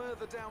them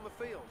further down the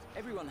field.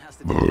 Everyone has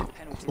to deal with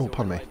penalties. Oh,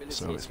 pardon me.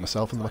 So it's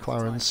myself and the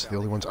McLarens, the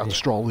only ones, and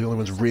Stroll, the only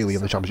ones really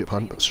in the championship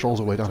hunt, but Stroll's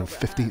all the way down in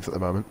 15th at the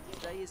moment.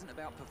 Today isn't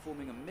about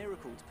performing a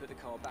miracle to put the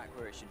car back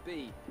where it should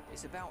be.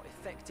 It's about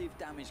effective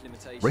damage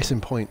limitation.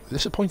 Racing Point,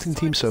 disappointing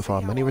team so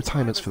far. Many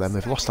retirements for them.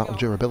 They've lost out on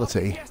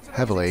durability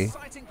heavily.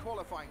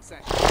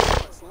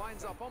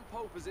 Lines up on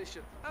pole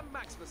position, and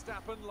Max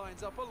Verstappen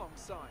lines up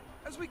alongside.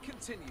 As we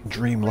continue,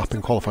 Dream lap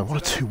in qualifying. What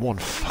a 2-1.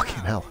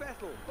 Fucking hell.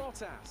 Vettel,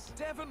 Bottas,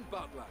 Devon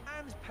Butler,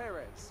 and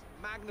Perez,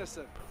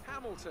 Magnussen,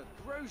 Hamilton,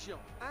 Grosjean,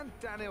 and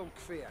Daniel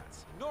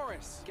Kvyat.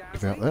 Norris,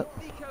 Gasly,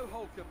 Nico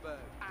Hülkenberg,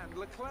 and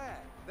Leclerc.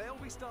 They'll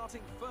be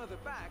starting further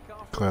back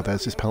after. Leclerc,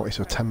 there's his penalty,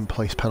 so a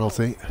 10-place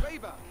penalty.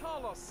 Weber,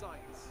 Carlos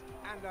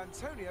Sainz, and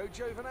Antonio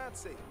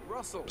Giovinazzi.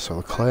 Russell. So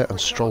Leclerc and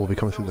Stroll will be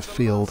coming through the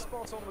field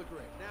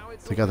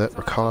together.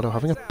 Ricciardo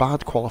having a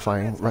bad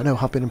qualifying. Renault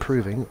have been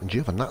improving, and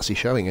Giovinazzi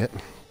showing it.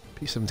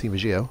 P17 for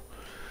Gio.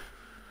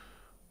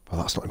 But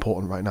that's not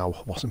important right now.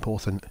 What's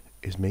important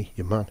is me,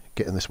 your man,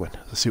 getting this win.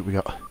 Let's see what we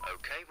got.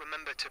 Okay,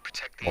 remember to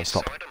protect the inside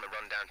on the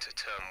run down to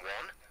turn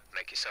 1.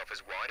 Make yourself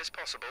as wide as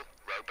possible.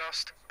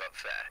 Robust, but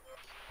fair.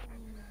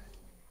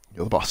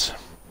 You're the boss.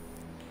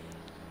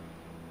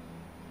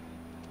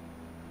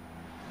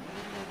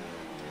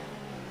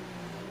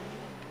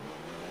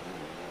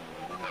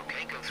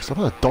 Okay, go It's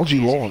through not a dodgy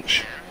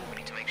launch. We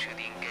need to make sure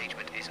the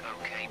engagement is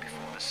okay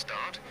before the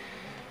start.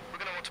 We're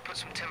going to want to put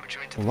some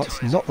temperature into Well, the that's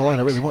tyres not the line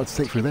I really before wanted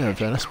to take through there, in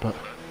fairness, but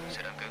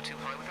so don't go too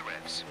high with the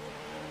revs.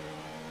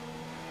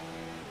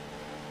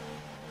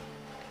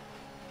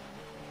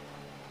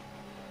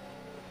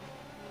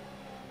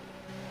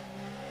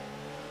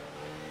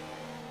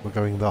 we're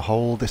going the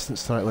whole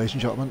distance tonight, ladies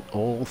and gentlemen.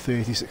 All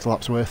 36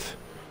 laps worth.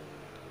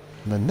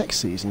 And then next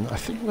season, I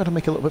think I'm going to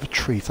make a little bit of a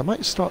treat. I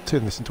might start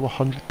turning this into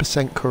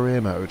 100%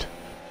 career mode.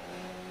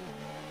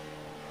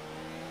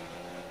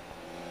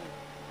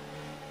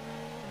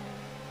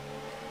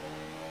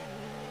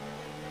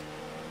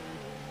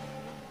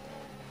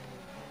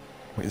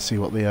 Wait to see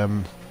what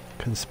the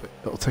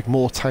it'll take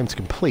more time to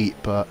complete,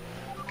 but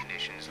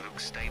Conditions look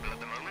stable at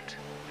the moment.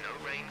 No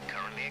rain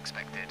currently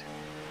expected.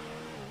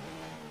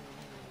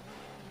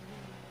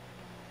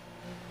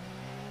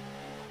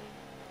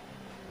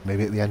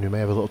 maybe at the end we may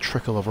have a little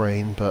trickle of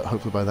rain, but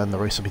hopefully by then the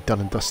race will be done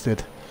and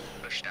dusted.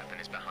 Verstappen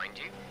is behind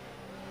you.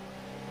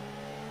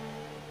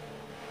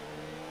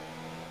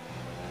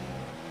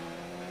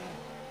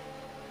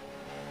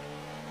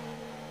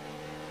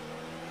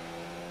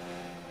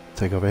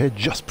 Take over here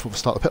just before the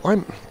start of the pit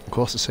line, of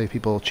course, to save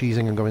people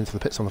cheesing and going into the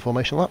pits on the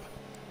formation lap.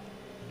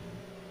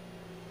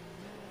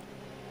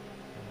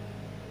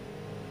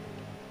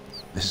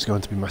 This is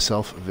going to be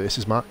myself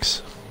versus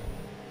Max.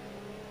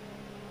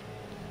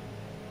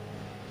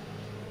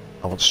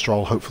 I want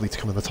Stroll hopefully to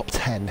come in the top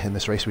 10 in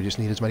this race. We just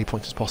need as many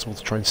points as possible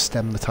to try and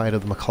stem the tide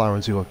of the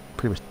McLarens, who are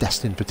pretty much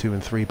destined for 2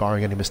 and 3,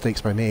 barring any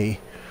mistakes by me.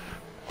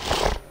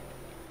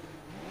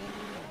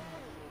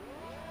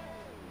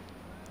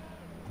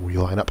 We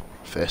line up.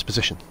 First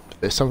position.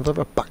 First time I've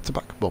ever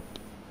back-to-back. Well,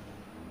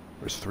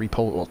 there's 3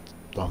 poles.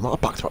 Well, I'm not a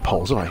back-to-back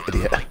poles, am I,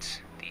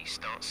 idiot? The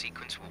start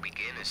sequence will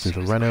begin as Through soon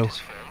the as the Renault grid is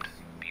formed.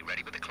 Be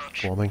ready with the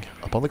clutch. forming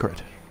up on the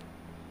grid.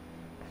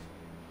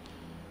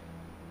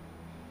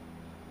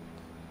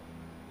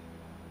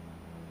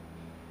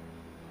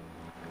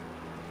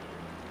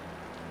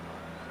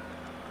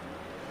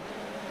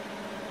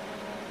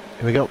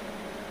 Here we go.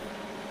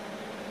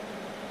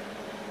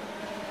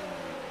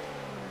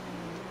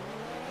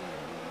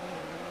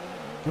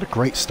 What a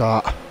great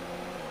start.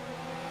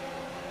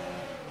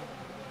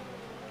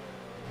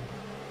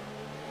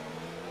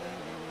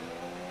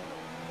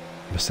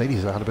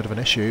 Mercedes had a bit of an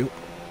issue.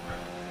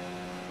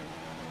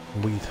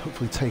 We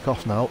hopefully take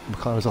off now.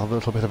 McLaren's have a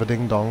little bit of a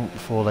ding dong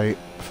before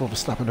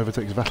Verstappen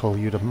overtakes Vettel,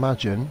 you'd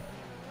imagine.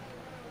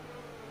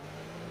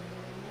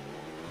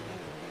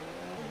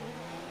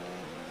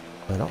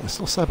 They're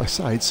still side by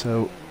side,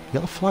 so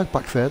yellow flag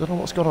back there. Don't know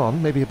what's going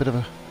on. Maybe a bit of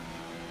a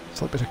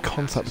slight bit of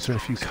contact between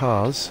a few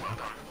cars.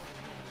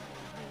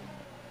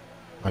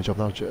 My job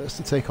now just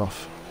to take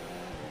off.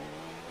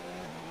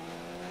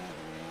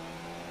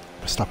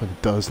 Verstappen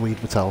does lead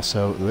Vettel,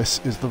 so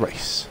this is the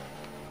race.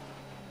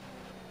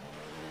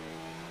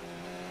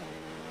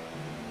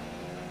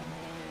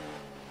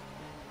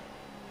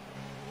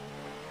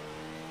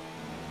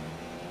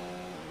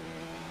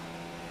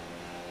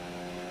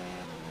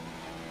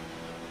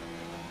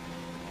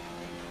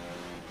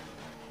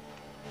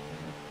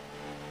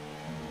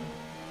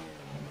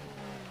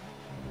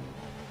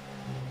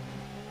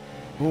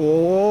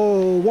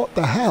 Oh, what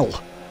the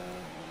hell?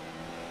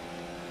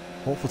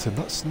 Wolverton,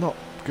 that's not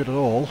good at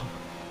all.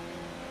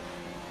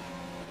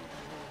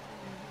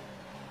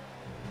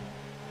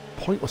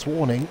 Pointless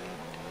warning.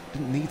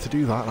 Didn't need to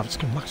do that. I've just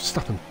given Max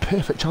Verstappen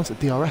perfect chance at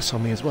DRS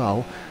on me as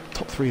well.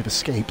 Top three have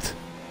escaped.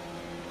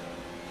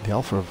 The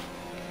Alpha have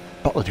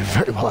Butler doing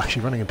very well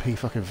actually, running in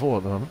P4 at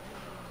the moment.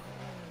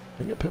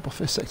 Didn't get purple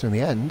first sector in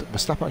the end.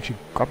 Verstappen actually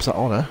grabs that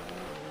honour.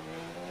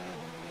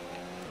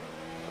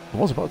 I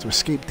was about to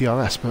escape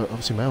DRS, but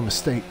obviously my own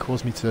mistake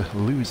caused me to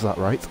lose that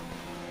right.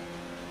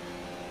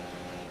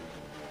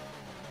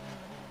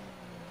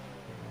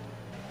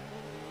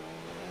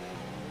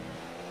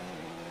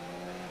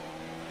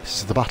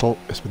 This is the battle.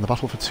 It's been the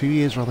battle for 2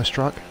 years around this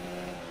track.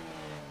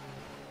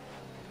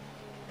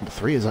 Well,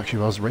 3 years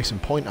actually. I was racing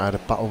point. I had a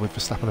battle with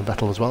Verstappen and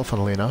Vettel as well,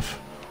 funnily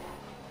enough.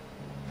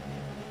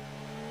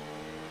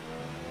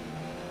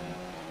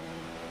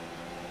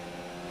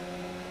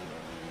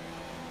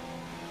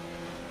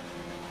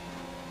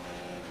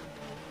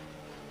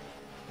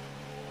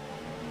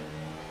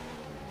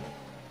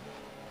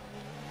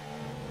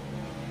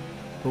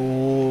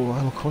 Oh,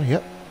 I'm corner.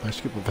 Yep. Nice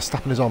to get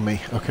Verstappen is on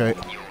me. Okay.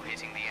 You're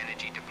hitting the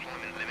energy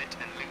deployment limit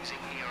and losing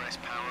ERS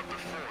power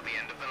before the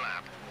end of the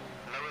lap.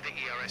 Lower the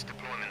ERS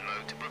deployment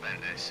mode to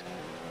prevent this.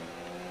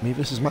 Me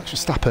versus Max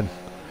Verstappen.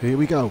 Here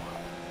we go.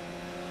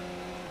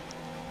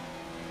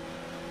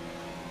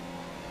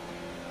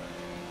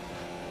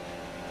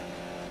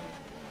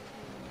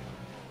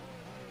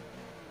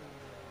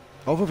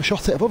 I've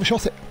overshot it. I've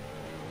overshot it.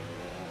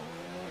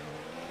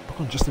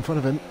 Just in front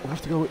of him. We're going to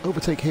have to go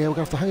overtake here. We're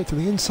going to have to hang it to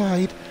the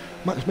inside.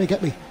 Max may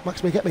get me.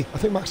 Max may get me. I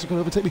think Max is going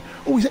to overtake me.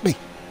 Oh, he's hit me.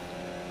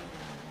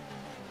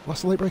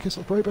 Last the late breakers.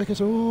 Brake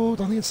breakers. Oh,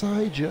 down the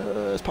inside.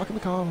 Just parking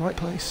the car in the right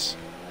place.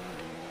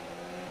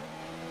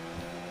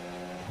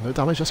 No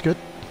damage. That's good.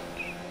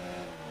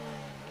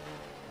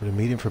 We're in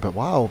medium for a bit.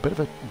 Wow, a bit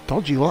of a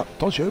dodgy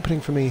opening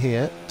for me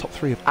here. Top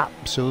 3 have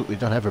absolutely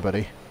done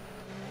everybody.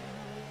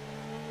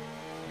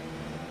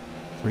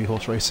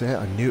 3-horse race here.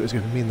 I knew it was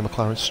going to mean the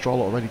McLaren.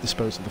 Stroll already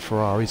disposed of the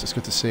Ferraris. It's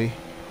good to see.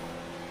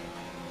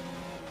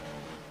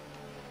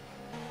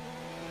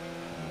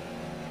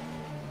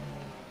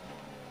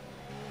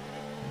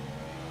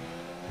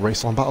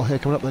 Race on battle here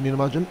coming up then, you'd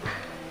imagine.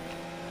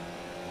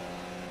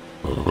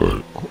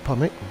 Oh,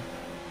 pardon me.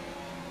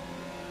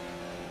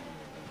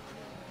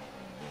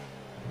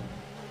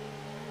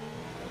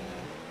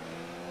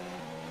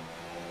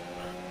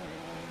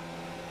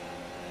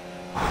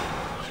 It's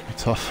going to be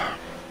tough.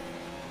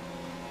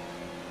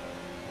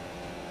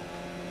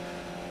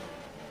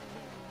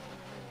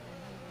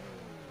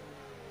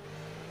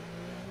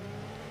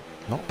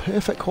 Not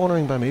perfect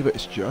cornering by me, but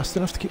it's just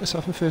enough to keep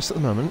myself in first at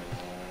the moment.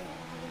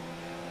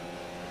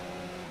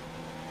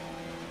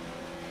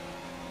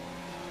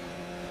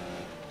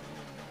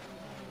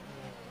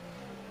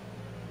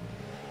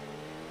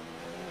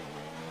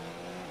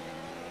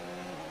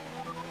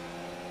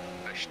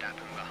 Verstappen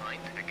behind.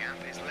 The gap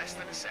is less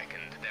than a second.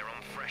 They're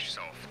on fresh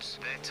softs.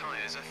 Their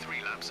tyres are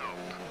 3 laps old.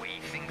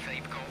 We think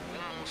they've got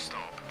one more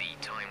stop. The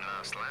time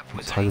last lap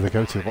was... What side do they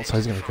go to? What side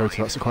is he going to go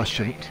to? That's the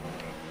question.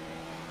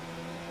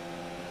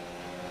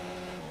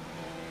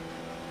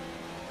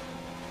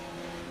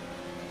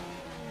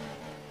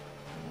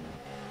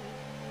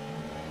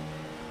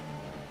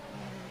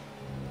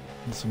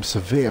 Some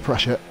severe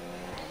pressure.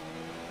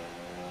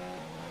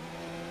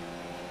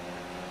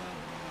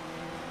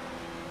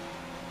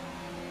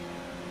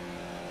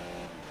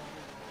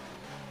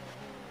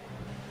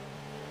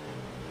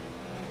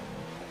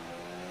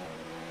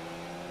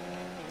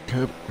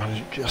 Good.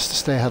 Managing just to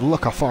stay ahead.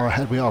 Look how far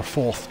ahead we are.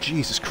 4th.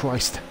 Jesus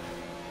Christ.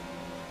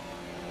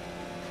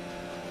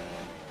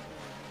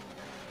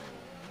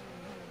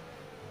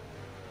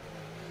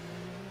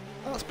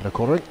 That's better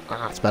cornering.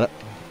 That's better.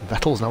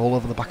 Vettel's now all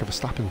over the back of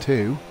Verstappen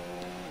too.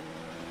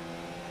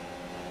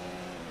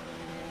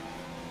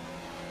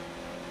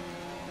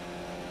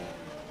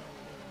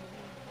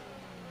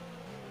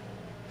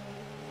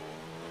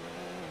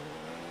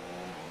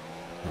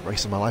 The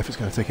race of my life is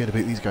going to take here to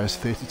beat these guys.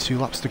 32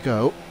 laps to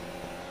go.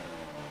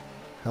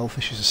 Health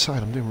issues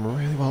aside, I'm doing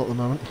really well at the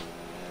moment.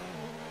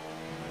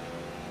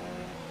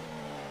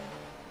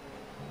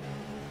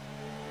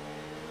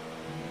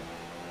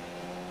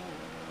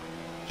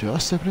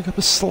 Just opening up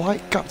a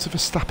slight gap to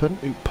Verstappen,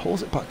 who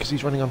pulls it back because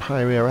he's running on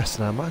higher ERS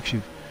now. I'm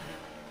actually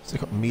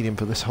stick up medium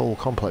for this whole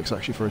complex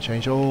actually for a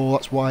change. Oh,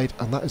 that's wide,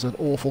 and that is an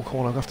awful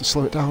corner. I'm going to have to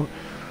slow it down.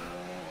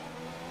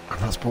 And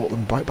that's brought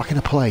them right back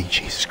into play.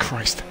 Jesus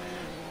Christ.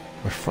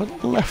 My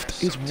front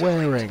left is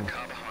wearing.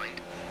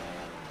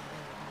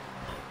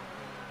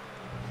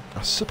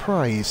 I'm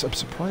surprised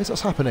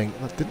that's happening.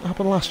 That didn't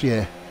happen last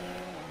year.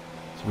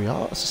 So we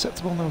are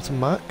susceptible now to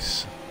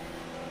Max.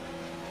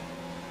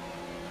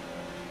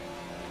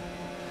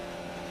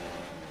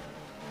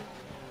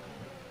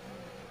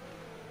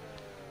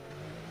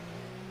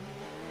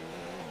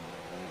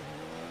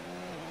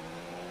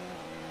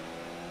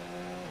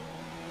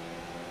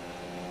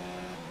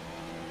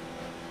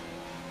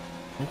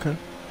 Okay.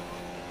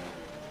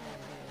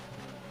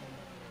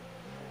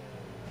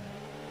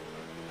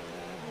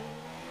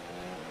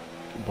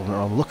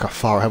 Look how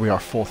far ahead we are,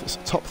 fourth. It's a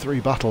top three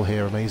battle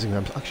here, amazing.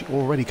 I'm actually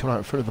already coming out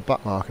in front of the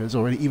back markers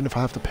already, even if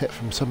I have to pit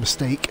from some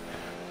mistake.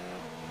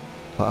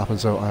 That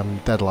happens though, I'm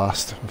dead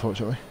last,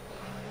 unfortunately.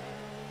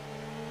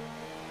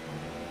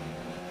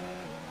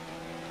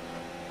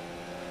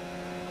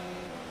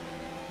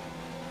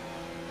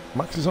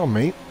 Max is on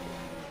me.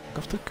 I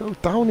have to go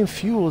down in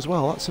fuel as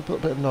well, that's a little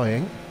bit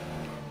annoying.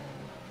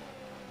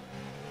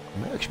 I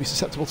may actually be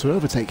susceptible to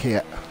overtake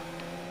here.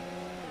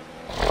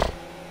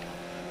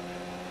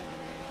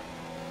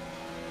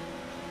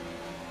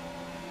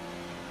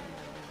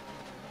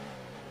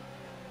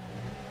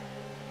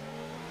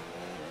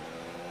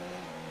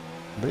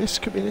 This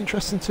could be an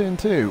interesting turn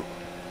too.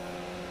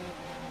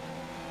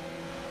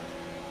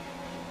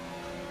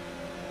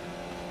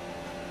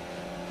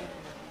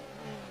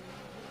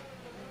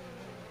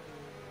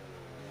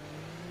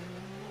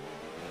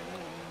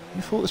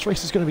 You thought this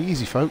race is going to be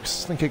easy,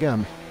 folks? Think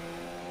again.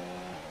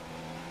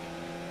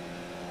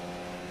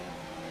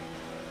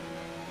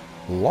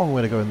 Long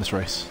way to go in this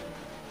race.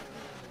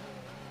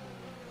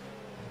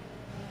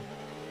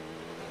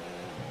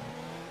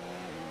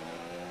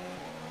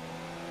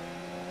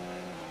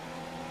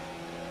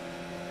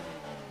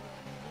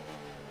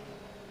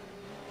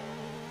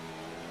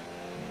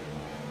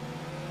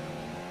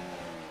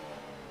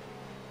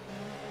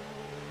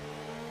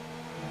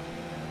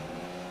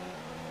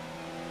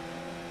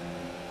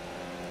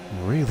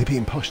 Really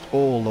being pushed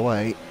all the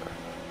way.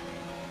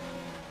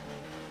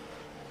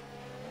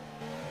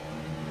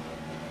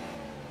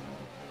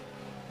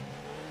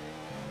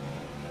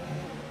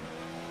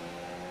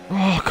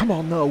 Oh, come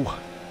on, no.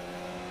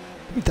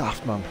 Don't be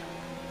daft, man.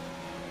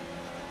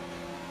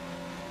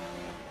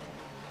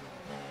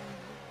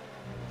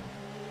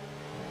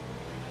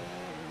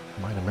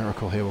 Minor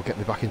miracle here will get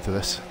me back into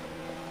this.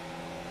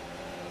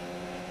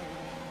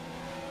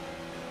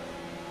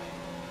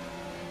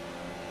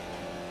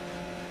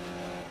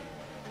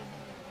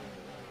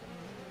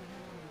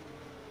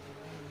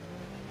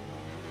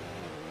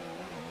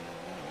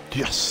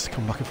 Yes,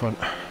 come back in front.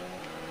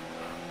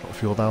 Drop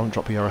fuel down,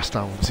 drop ERS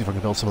down, see if I can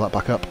build some of that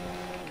back up.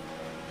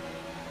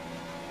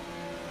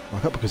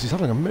 Back up because he's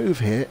having a move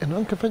here, an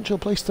unconventional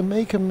place to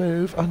make a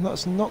move, and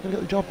that's not going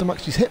to get the job done.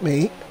 Max, he's hit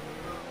me.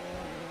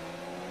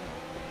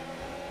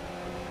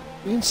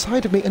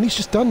 Inside of me, and he's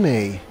just done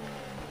me.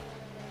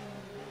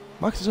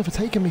 Max has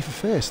overtaken me for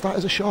first. That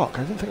is a shock.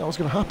 I didn't think that was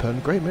going to happen.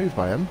 Great move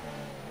by him.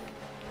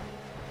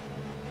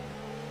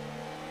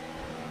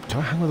 Do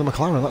I hang with the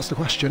Mclaren? That's the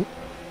question.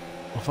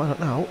 We'll find out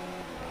now.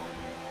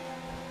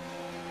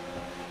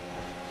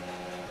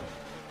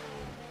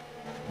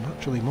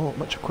 Naturally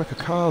much quicker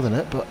car than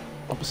it, but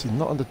obviously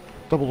not under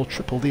double or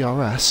triple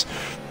DRS.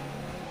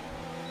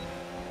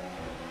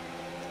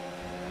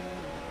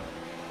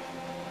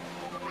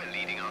 We're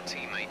leading our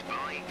teammate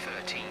by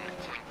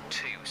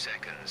 13.2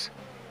 seconds.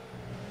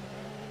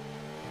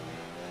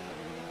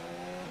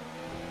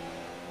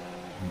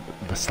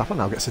 Verstappen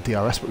now gets the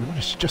DRS, but we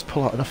managed to just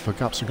pull out enough of a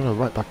gap, so we're going to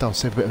right back down,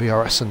 save a bit of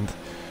ERS and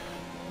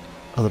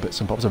other bits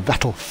and bobs. And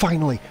Vettel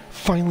finally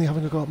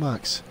having a go at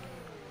Max.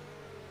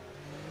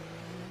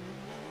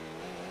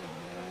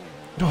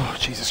 Oh,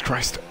 Jesus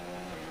Christ.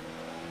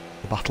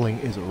 The battling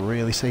is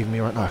really saving me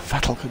right now. If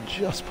Vettel could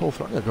just pull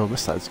through. I'm going to go on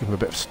this side, let's give him a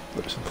bit of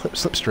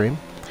slipstream.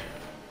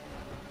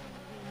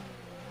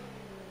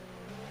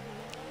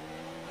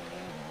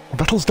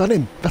 Vettel's done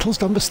him. Vettel's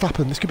done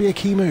Verstappen. This could be a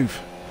key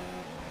move.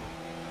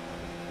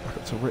 Back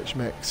up to rich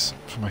mix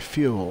for my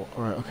fuel.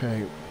 Alright,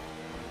 okay.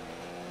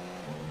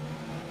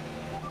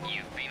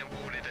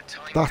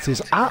 That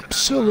is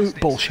absolute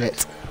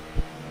bullshit.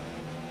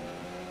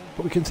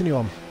 But we continue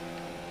on.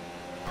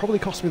 Probably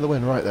cost me the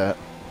win right there.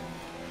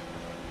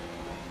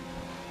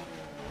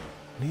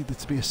 Needed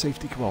to be a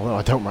safety car. Well, no,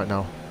 I don't right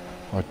now.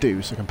 Well, I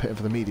do, so I can pit in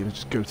for the medium and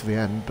just go to the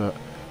end, but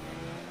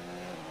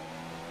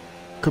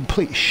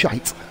complete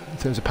shite in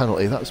terms of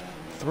penalty. That was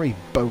 3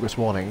 bogus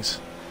warnings.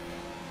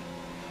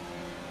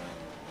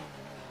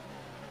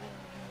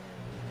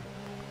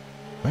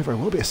 May very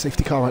well be a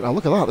safety car right now.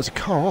 Look at that, there's a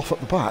car off at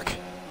the back.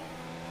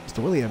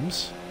 Mr.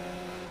 Williams.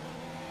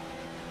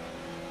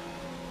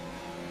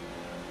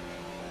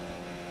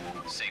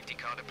 Safety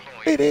car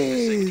deployed. It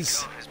is!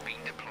 Safety car has been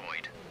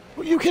deployed.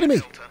 What, are you kidding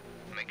me?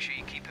 Make sure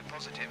you keep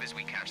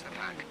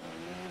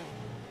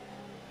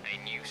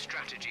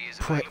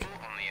quick.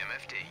 available on the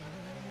MFD.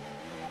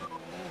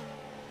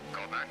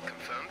 Got that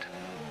confirmed?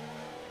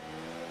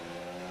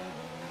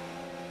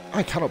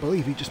 I cannot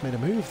believe he just made a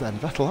move then.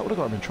 Vettel, that would have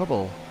got him in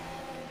trouble.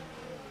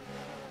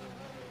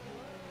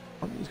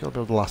 I think he's got to be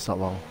able to last that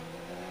long.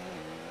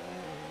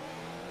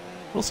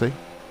 We'll see.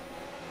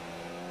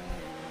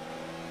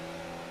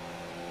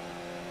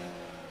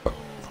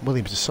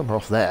 Williams is somewhere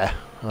off there.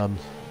 Can't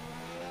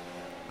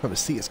even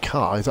see his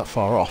car. He's that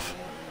far off.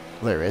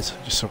 There he is.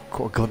 Just saw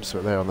caught a glimpse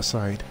of it there on the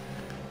side.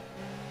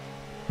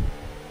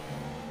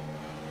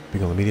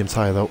 Being on the medium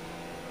tyre though.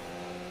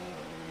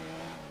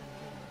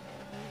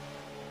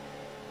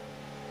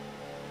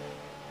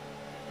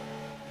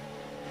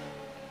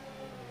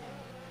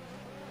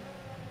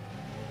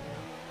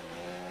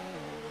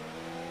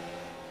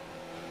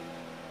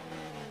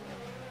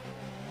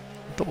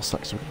 Double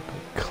stacks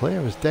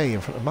clear as day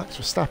in front of Max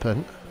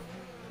Verstappen.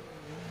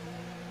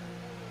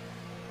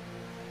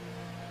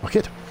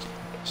 Wicked.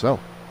 So.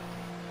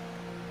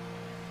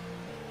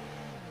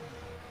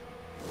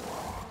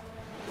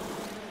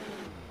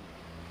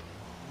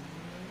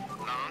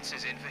 Lance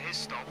is in for his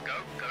stop. Go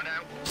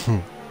now.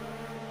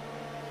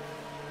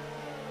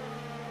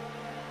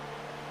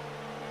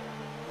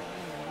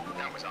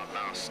 That was our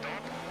last stop.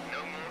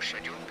 No more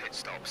scheduled pit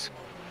stops.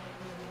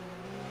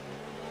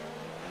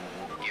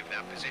 Give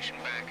that position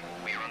back.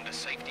 We are under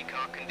safety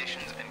car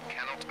conditions and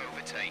cannot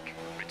overtake.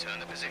 Return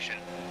the position.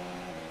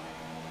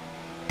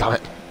 Damn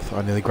it.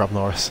 Thought I nearly grabbed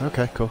Norris.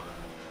 Okay, cool.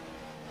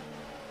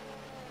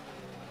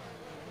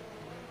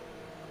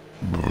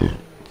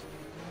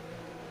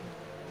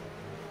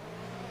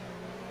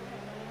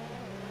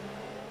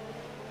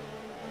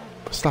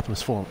 Verstappen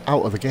has fallen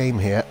out of the game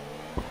here.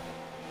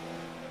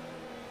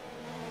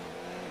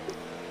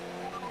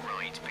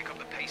 Right, pick up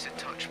the pace a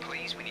touch,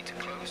 please. We need to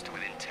close to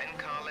within 10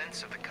 car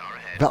lengths of the car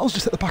ahead. Vettel's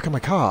just at the back of my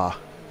car.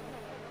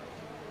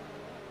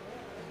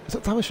 Is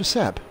that damage for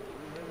Seb?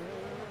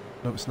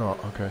 No, it's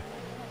not. Okay.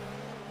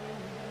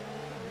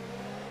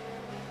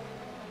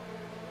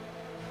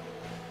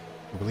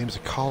 Williams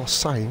and Carlos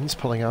Sainz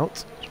pulling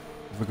out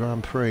of the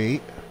Grand Prix.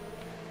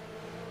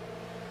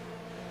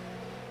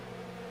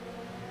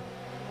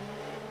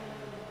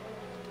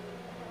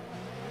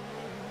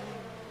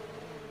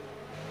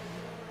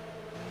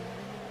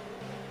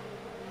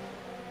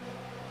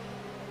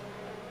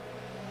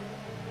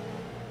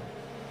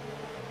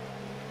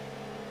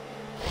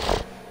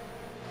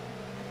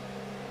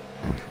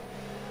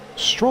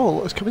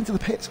 Stroll has come into the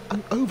pits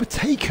and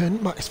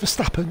overtaken Max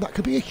Verstappen. That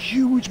could be a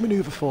huge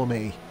manoeuvre for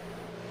me.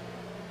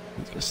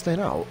 He's staying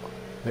out.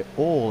 They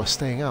all are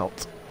staying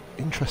out.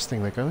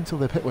 Interesting, they're going till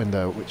their pit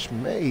window, which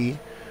may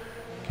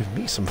give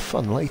me some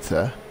fun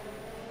later.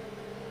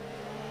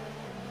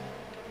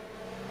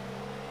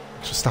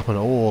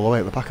 Verstappen all the way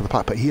at the back of the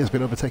pack, but he has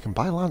been overtaken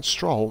by Lance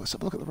Stroll. Let's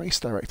have a look at the race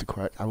director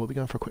quick. I will be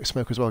going for a quick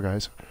smoke as well,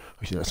 guys.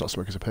 Actually, no, it's not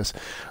smoke, it's a piss.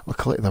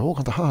 Luckily, they've all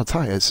gone to hard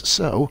tyres,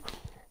 so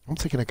I'm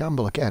taking a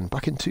gamble again.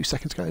 Back in 2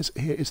 seconds, guys.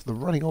 Here is the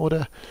running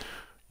order.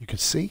 You can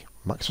see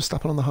Max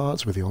Verstappen on the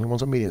hards with the only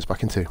ones on mediums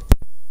back in 2.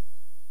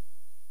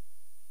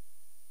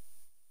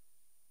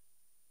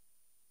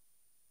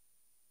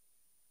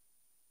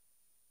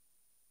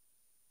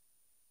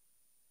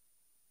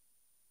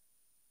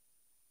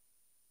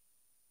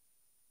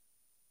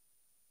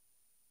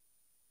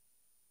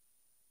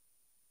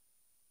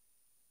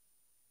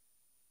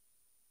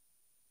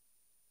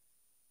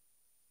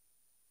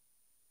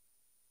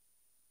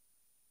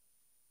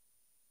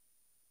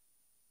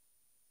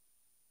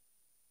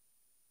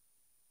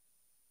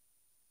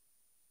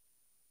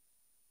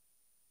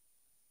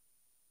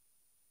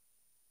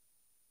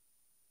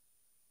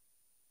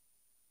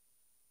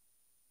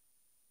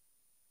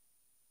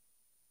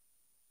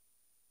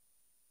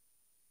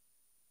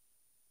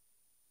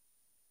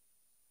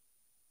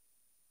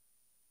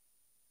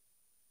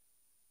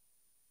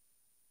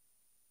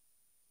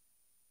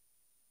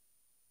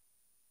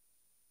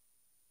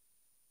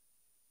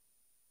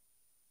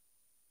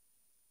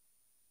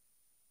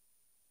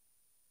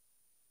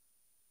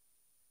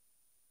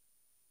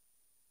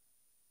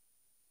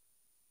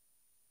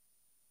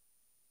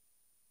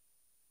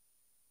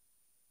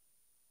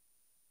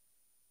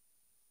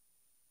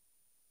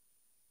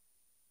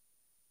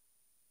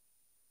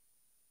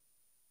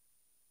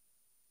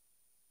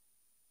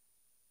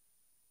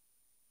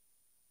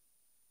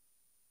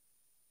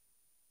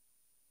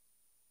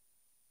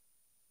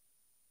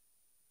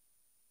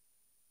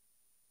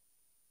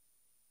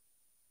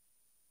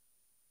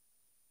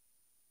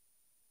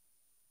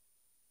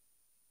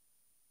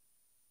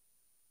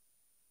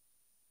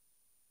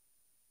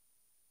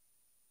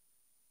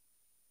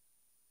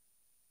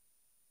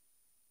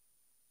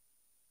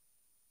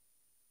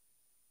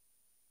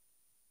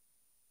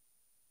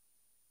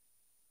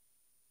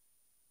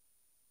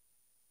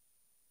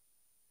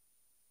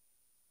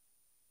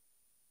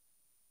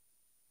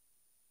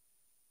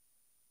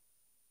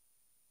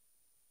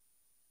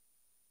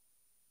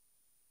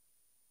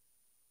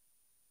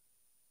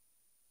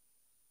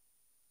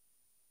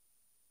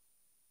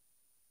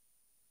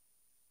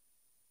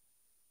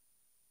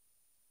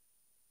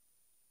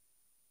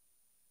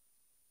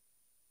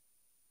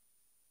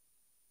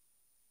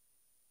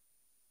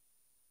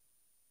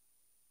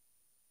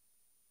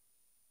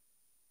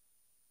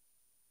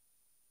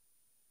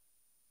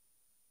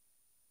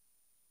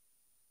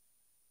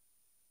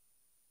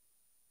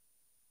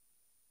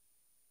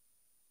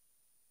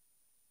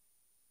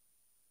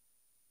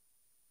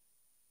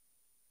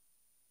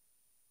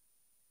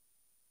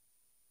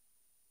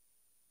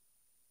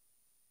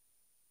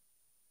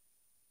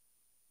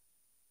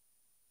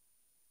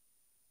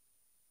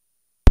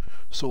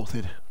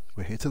 Sorted.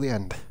 We're here to the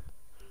end.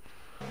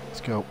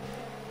 Let's go.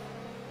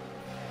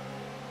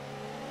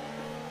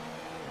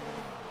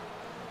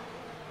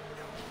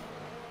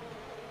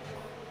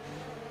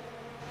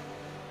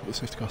 The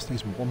safety car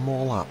stays one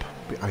more lap.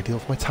 Be ideal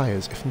for my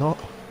tyres. If not,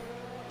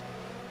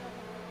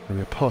 going to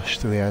be a push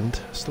to the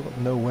end. Still got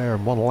nowhere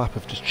and one lap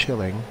of just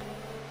chilling.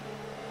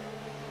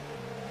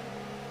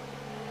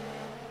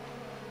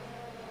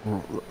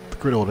 The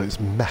grid order is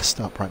messed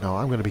up right now.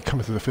 I'm going to be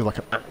coming through the field like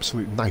an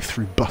absolute knife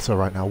through butter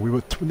right now. We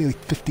were nearly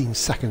 15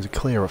 seconds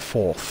clear of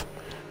 4th.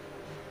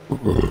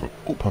 Oh,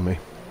 pardon me.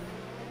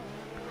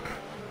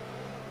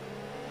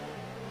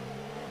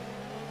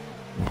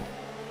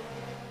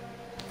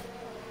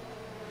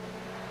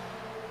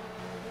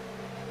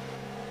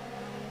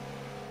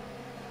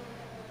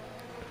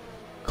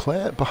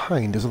 Claire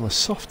behind is on the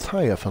soft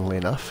tyre, funnily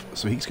enough,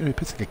 so he's going to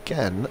be pitting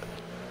again.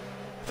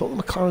 I thought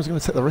the McLaren was going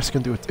to take the risk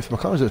and do it. If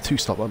McLaren's do a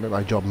 2-stop, that would make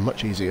my job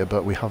much easier,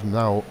 but we have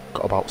now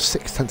got about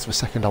 0.6 of a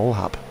second a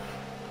lap.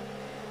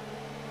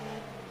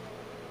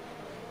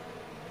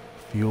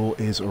 Fuel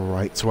is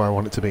right to where I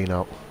want it to be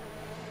now.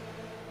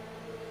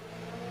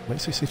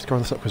 Let's see safety car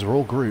on this up because we're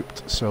all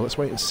grouped, so let's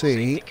wait and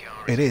see.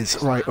 It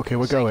is. Right, okay,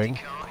 we're going.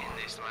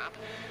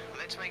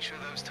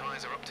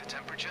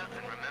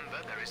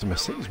 The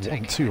Mercedes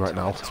 1-2 right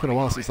now. It's been a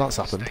while since that's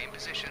happened.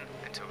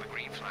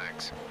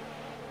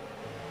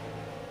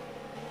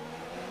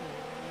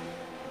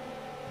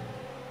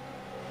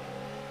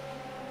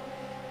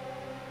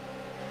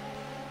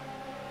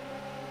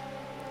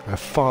 A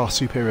far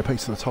superior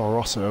pace to the Toro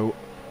Rosso,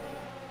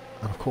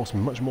 and of course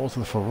much more to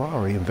the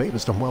Ferrari, and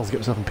Weber's done well to get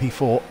himself in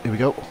P4. Here we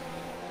go.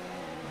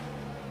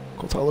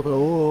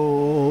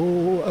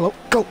 Oh, hello,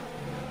 go!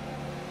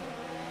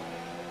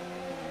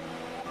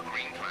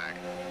 Green flag.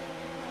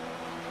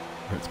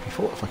 It's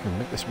P4 if I can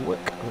make this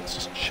work. Let's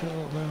just chill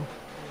now.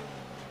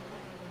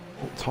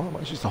 Oh, Toro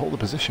manages to hold the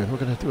position. We're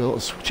going to do a little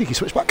cheeky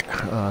switchback,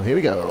 and here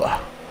we go.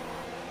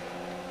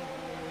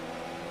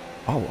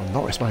 Oh, and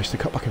Norris managed to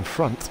cut back in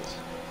front.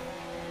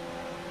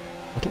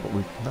 But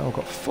we've now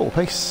got full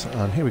pace,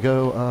 and here we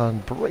go,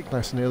 and brake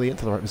nice and early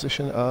into the right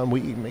position, and we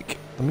make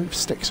the move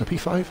stick, so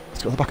P5,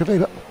 let's go on the back of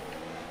Weber.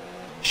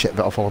 Shit,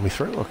 that'll follow me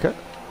through, okay.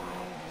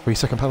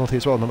 3-second penalty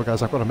as well. Remember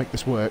guys, I've got to make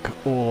this work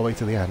all the way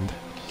to the end,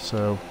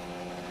 so...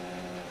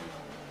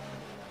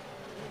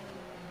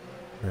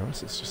 to be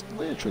honest, it's just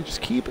literally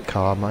just keep it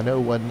calm. I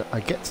know when I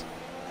get...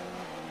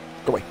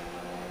 Go away.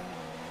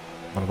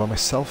 When I'm by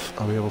myself,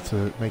 I'll be able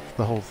to make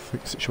the whole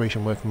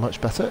situation work much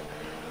better.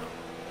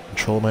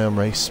 Control my own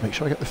race, make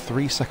sure I get the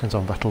 3 seconds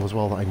on Vettel as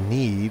well that I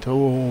need.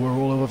 Oh, we're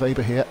all over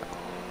Weber here.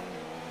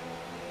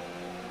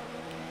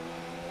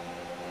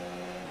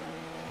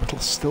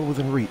 Vettel's still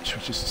within reach,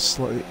 which is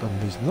slightly...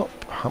 and he's not...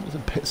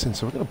 Hamilton pits in,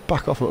 so we're going to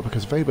back off a little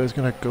because Weber is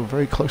going to go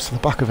very close to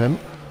the back of him.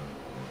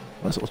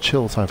 Nice little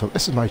chill time for...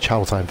 This is my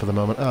chow time for the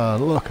moment.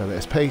 And look at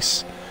this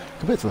pace.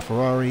 Compared to the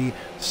Ferrari.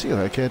 See you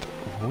there, kid.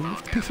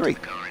 Move to P3.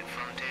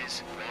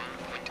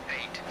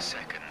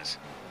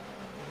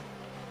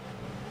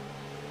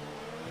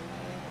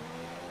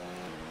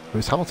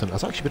 Lewis Hamilton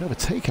has actually been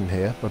overtaken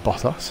here by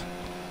Bottas.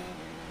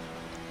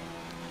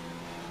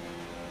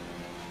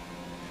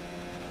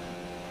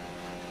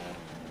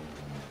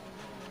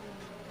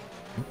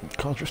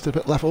 Car drifted a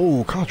bit left.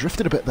 Oh, car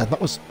drifted a bit then. That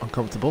was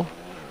uncomfortable.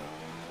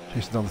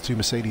 Chasing down the 2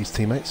 Mercedes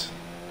teammates.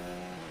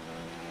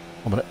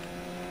 1 minute.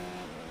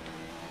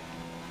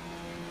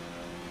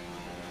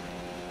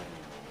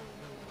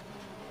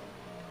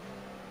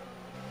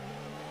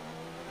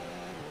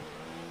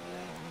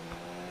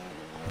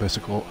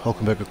 Basically,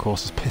 Hülkenberg, of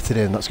course, is pitted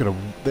in. That's going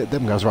to...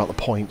 Them guys are out the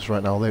points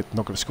right now. They're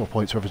not going to score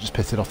points. Whoever just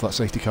pitted off that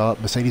safety car.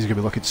 Mercedes are going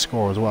to be looking to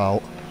score as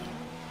well.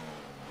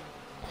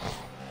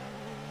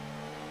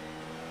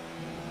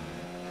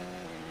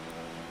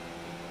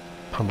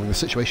 Handling the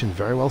situation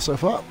very well so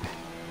far.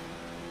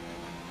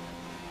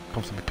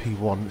 Comfortably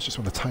P1. It's just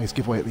when the tyres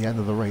give way at the end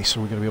of the race,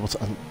 so we're going to be able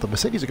to... And the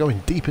Mercedes are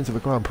going deep into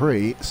the Grand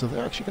Prix, so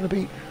they're actually going to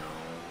be...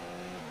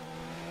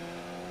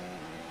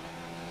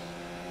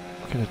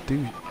 going to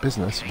do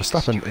business.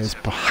 Verstappen is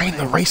behind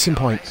the racing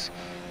point.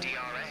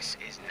 DRS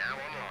is now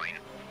online.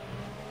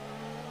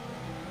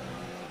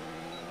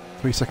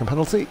 3-second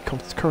penalty.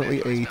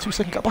 Currently a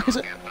 2-second gap back, is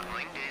it?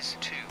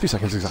 2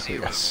 seconds exactly,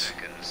 yes.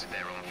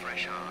 They're on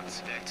fresh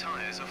hards. Their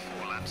tyres are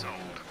 4 laps old.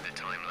 The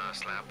time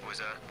last lap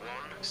was a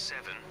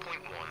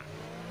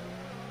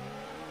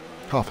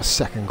 1:7.1. Half a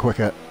second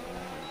quicker.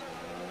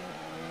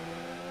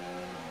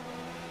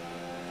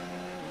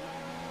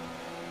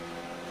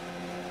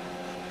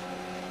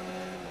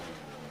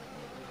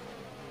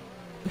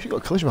 If you got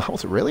a collision with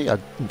Hamilton, really? I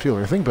didn't feel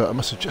anything, but I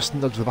must have just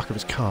nudged the back of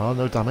his car.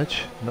 No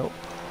damage. Nope.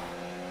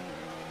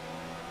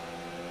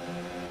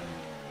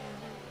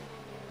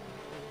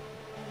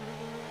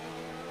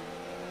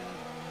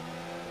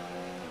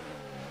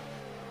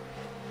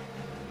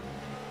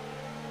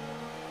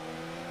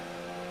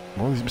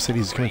 One of these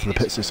Mercedes is coming to the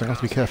pits, so I have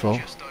to be careful.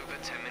 Just over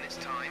 10 minutes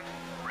time.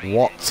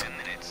 What? 10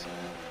 minutes.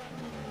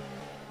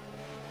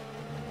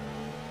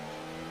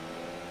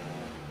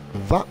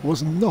 That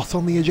was not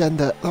on the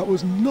agenda. That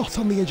was not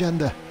on the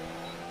agenda.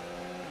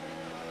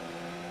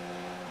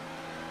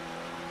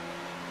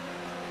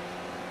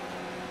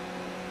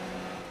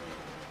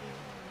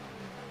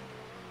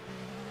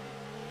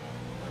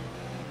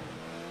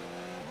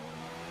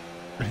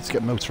 I need to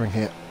get motoring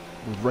here.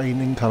 Rain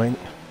incoming.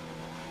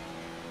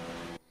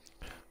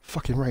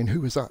 Fucking rain.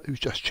 Who is that? Who's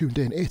just tuned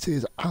in? It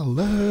is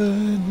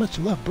Alan. Much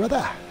love,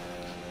 brother.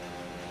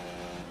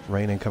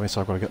 Rain incoming, so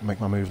I've got to make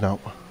my move now.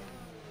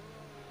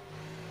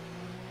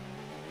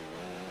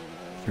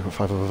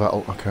 3.5 of a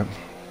Vettel. Okay.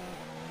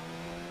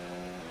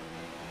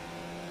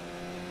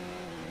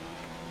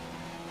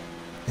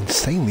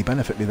 Insanely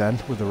benefit me then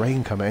with the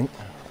rain coming,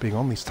 being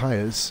on these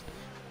tyres.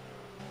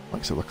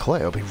 Like so,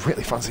 Leclerc will be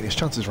really fancying his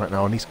chances right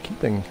now, and he's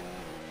keeping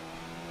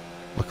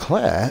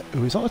Leclerc,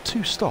 who is on a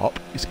 2-stop,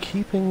 is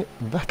keeping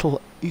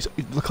Vettel.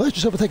 Leclerc's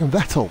just overtaken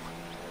Vettel.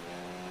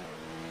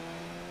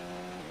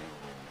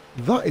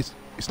 That is,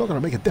 it's not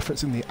going to make a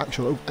difference in the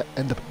actual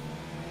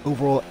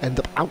overall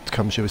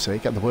outcome, shall we say?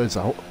 Getting the words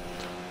out.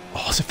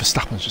 Oh, as if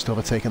Verstappen's just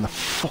overtaken the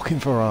fucking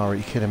Ferrari. Are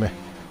you kidding me?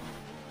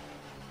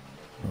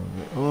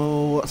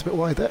 Oh, that's a bit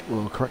wide there.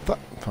 We'll correct that.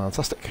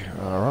 Fantastic.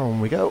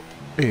 Around we go.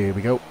 Here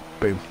we go.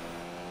 Boom.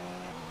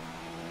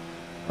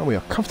 And we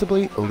are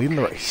comfortably leading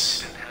the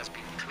race.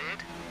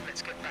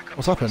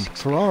 What's happened?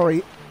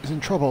 Ferrari is in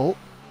trouble.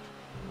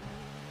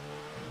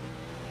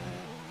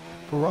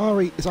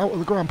 Ferrari is out of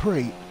the Grand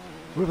Prix.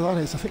 Whoever that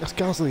is, I think that's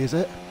Gasly, is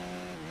it?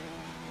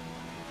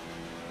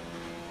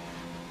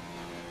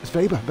 It's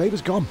Weber.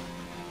 Weber's gone.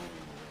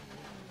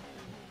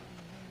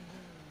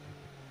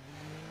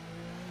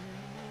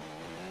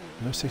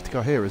 No safety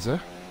car here, is there?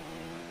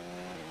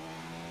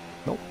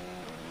 Nope.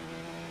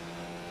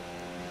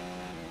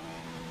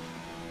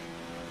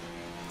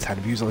 10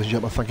 views, ladies and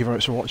gentlemen. Thank you very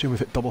much for watching. We've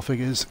hit double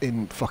figures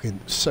in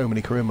fucking so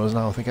many career modes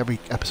now. I think every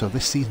episode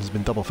this season's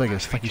been double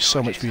figures. Thank you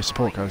so much for your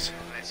support, guys.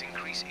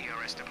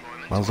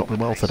 Mine's not been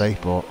well today,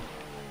 but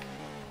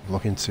I'm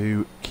looking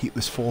to keep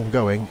this form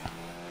going.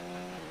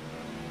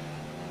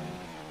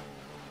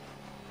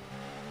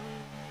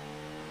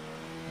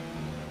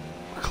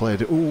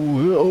 Cleared it.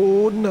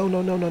 Oh, no,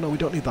 no, no, no, no. We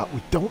don't need that.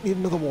 We don't need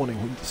another warning.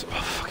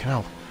 Fucking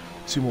hell.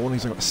 2 more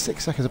warnings. I've got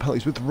 6 seconds of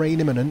penalties with rain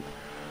imminent.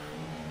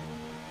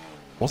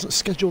 Wasn't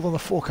scheduled on the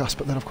forecast,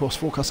 but then, of course,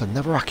 forecasts are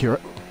never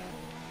accurate.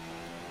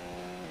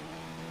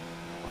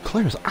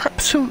 Leclerc is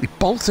absolutely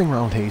bolting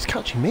around here. He's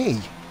catching me.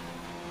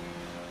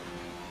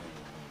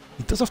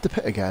 He does have to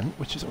pit again,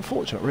 which is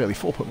unfortunate, really.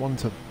 4.1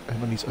 to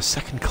him, and he's a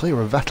second clear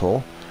of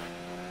Vettel.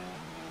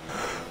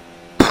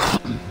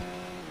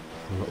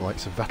 Look like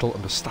Vettel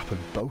and Verstappen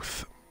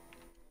both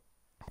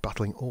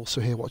battling.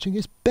 Also here watching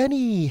is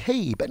Benny.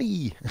 Hey,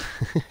 Benny.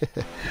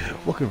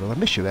 Welcome, brother. I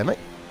miss you there, mate.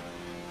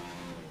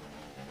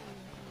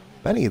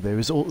 Benny, there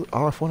is all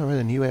RF1 in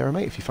a new era,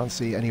 mate. If you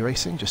fancy any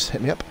racing, just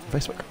hit me up on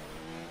Facebook.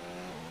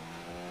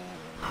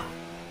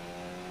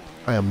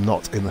 I am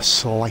not in the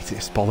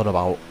slightest bothered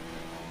about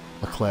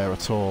Leclerc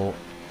at all.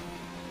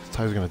 His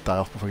tyres are going to die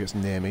off before he gets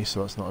near me, so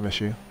that's not an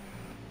issue.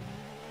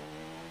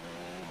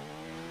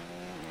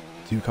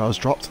 2 cars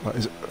dropped. That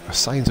is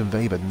Sainz and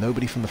Weber.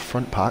 Nobody from the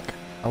front pack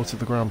out of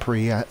the Grand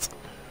Prix yet.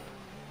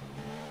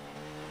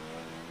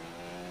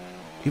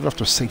 Even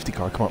after a safety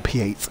car come out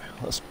P8.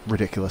 That's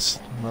ridiculous.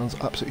 Man's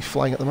absolutely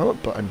flying at the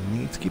moment, but I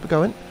need to keep it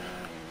going.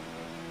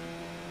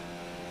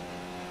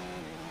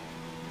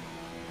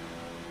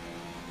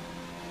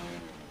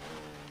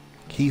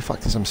 Key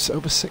fact is I'm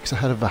over 6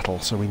 ahead of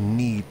Vettel, so we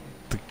need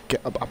to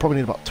get... I probably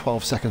need about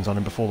 12 seconds on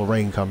him before the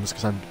rain comes,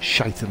 because I'm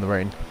shite in the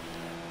rain.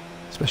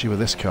 Especially with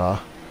this car.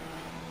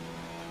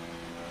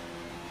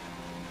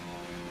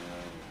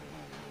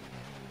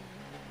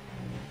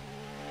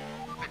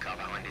 The car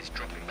behind is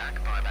dropping back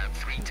by about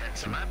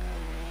 3/10 a lap.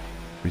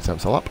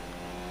 3/10 a lap.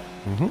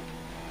 I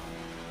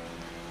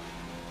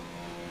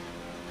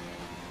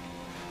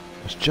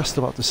was just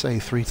about to say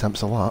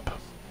 3/10 a lap.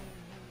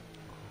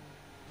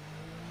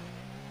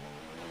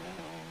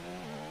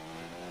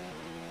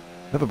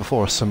 Never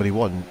before has somebody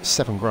won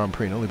 7 Grand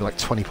Prix and only be like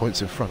 20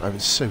 points in front. I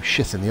was so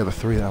shit in the other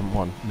 3 that I haven't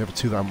won, the other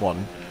 2 that I haven't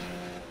won.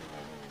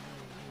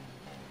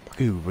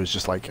 Baku was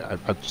just like, I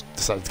just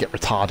decided to get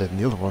retarded, and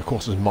the other one, of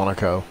course, was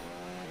Monaco,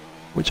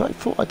 which I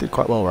thought I did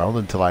quite well around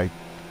until I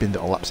binned it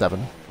on lap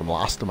 7 from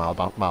last, a mile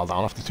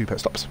down after 2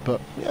 pit stops.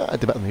 But yeah, I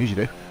did better than I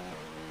usually do.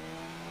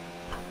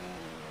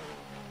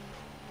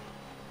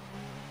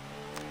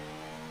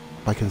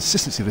 My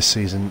consistency this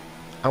season,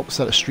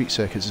 outside of street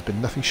circuits, has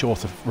been nothing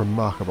short of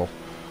remarkable.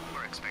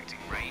 We're expecting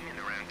rain in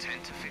around 10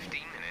 to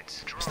 15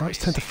 minutes. It's now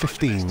 10 to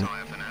 15.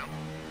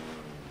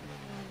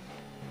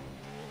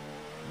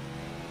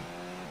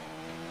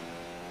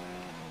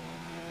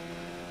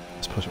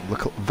 Let's push it.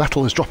 Look,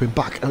 Vettel is dropping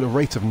back at a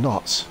rate of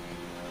knots.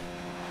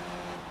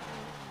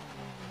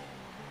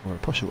 I'm going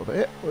to push a little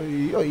bit.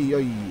 Oi, oi,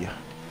 oi.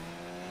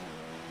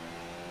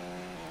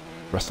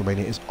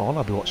 WrestleMania is on.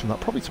 I'll be watching that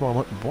probably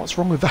tomorrow. What's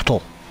wrong with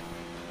Vettel?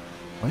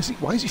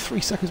 Why is he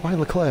 3 seconds behind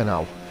Leclerc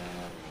now?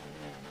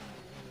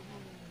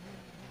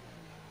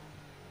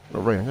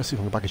 Oh, right, I'm going to see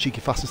if I can back a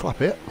cheeky fastest lap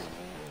here.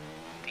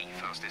 The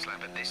fastest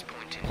lap at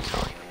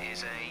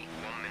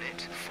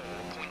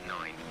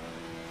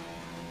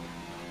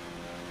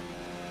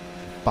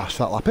bash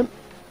that lap in.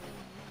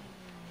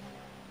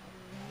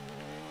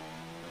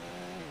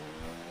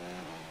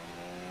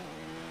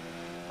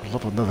 I'd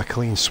love another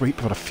clean sweep.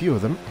 I've had a few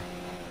of them.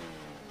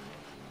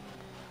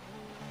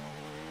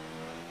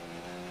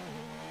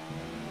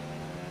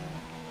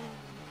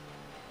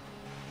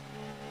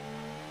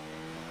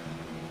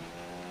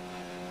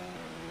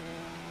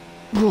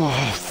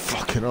 Oh,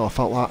 fucking hell, I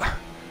felt that.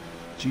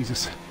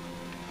 Jesus.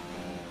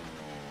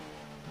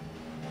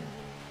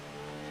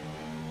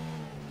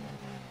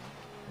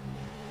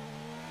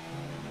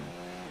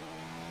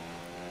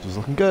 This is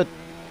looking good.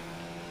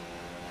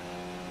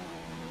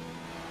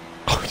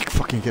 Oh, you're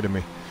fucking kidding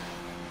me.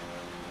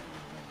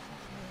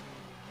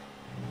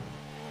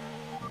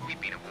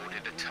 We've been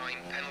awarded a time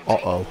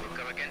penalty. Uh-oh. We'll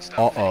go against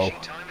our Uh-oh.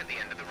 finishing time at the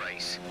end of the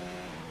race.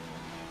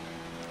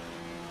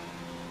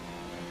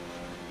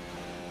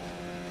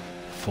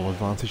 Full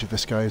advantage of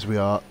this, guys. We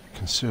are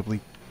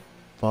considerably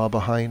far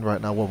behind right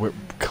now. Well, we're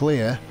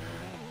clear.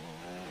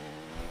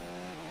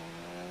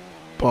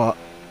 But,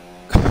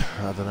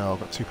 I don't know, I've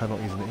got 2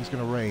 penalties and it is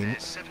going to rain.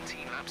 There's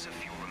 17 laps of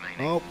fuel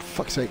remaining. Oh,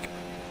 fuck's sake.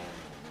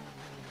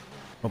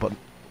 Oh, but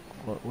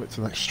wait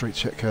till the next straight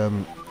check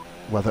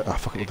weather. Ah,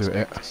 fuck it, we'll do it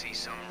here. To see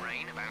some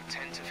rain about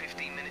 10 to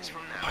 15 minutes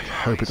from now. I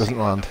hope it doesn't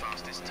land. The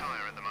fastest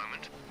tyre at the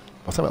moment.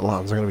 By the time it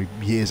lands, I'm going to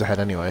be years ahead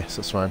anyway, so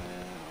that's fine.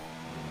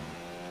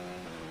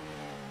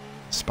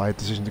 Inspired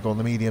decision to go on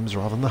the mediums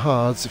rather than the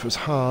hards. If it was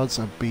hards,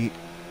 I'd be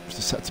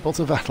susceptible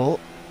to Vettel.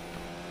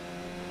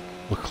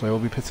 Luckily, we'll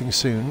be pitting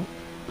soon.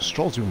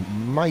 Stroll's doing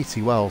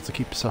mighty well to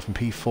keep himself in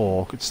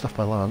P4. Good stuff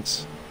by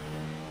Lance.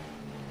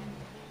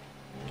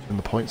 Giving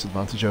the points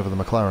advantage over the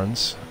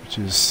McLarens, which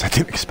is I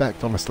didn't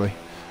expect, honestly.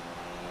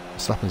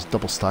 Verstappen's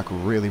double stack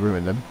really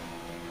ruined him.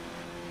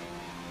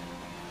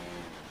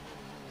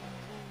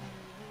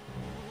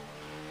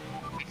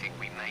 We think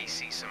we may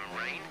see some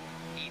rain.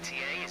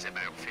 ETA is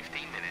about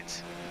 15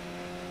 minutes.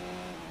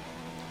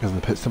 Goes in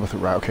the pits, I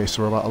think, right, okay,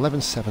 so we're about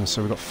 11.7,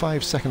 so we've got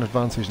 5-second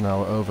advantage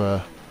now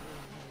over...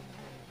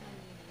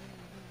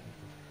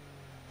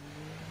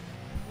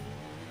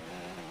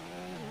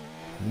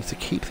 We need to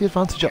keep the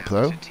advantage up,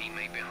 though. The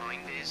teammate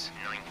behind is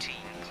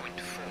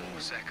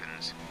 19.4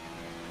 seconds.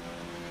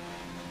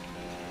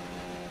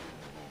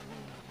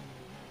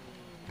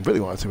 I really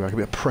wanted to. I could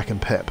be a prick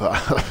and pit, but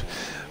I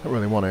don't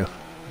really want to.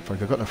 In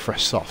fact, I've got no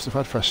fresh softs. If I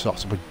had fresh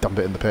softs, I'd probably dump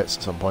it in the pits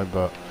at some point,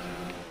 but...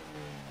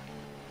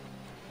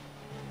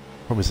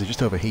 Problem is they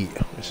just overheat,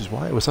 which is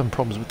why I was having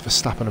problems with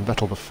Verstappen and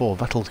Vettel before.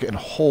 Vettel's getting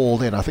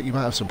hauled in. I think you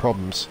might have some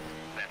problems.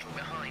 Vettel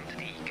behind.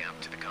 The gap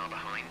to the car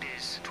behind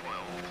is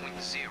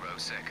 12.0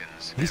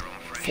 seconds. He's They're on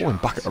fresh falling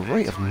back at a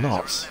rate of tyres are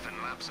knots.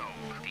 11 laps old.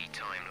 The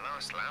time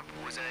last lap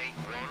was a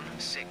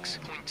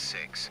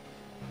 1:06.6.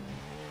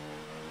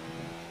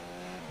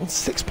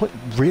 1.6 point...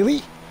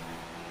 Really?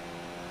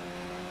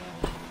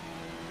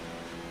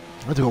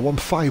 I do a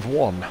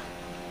 1.51.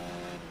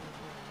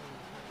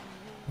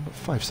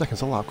 5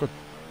 seconds a lap. Good.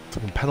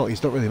 Fucking penalties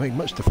don't really make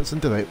much difference, do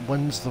they?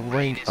 When's the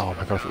rain? Oh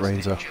my god, if it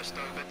rains there. Just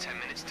over 10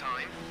 minutes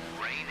time.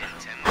 Rain in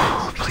 10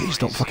 minutes. Please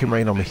don't fucking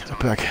rain on me, I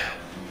beg.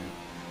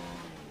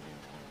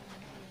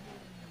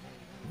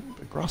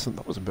 Grass,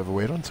 that was a bit of a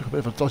weird one. Took a bit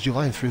of a dodgy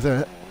line through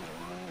there.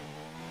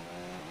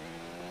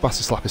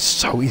 Fastest lap is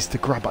so easy to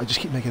grab, but I just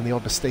keep making the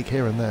odd mistake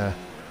here and there.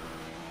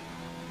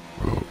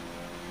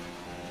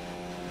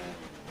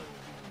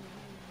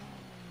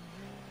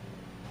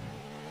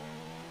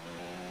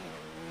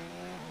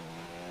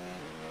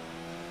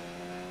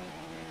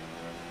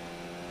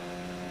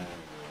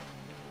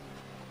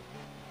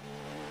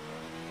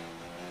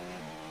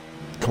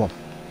 Come on.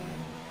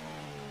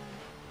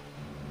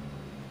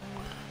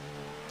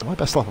 My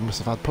best lap I must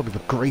have had probably the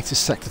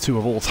greatest Sector 2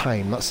 of all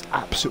time. That's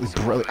absolutely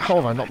brilliant. How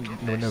have I not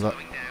known that?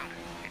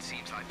 It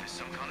seems like there's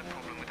some kind of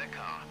problem with their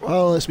car.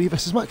 Well, it's me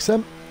versus Max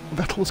then.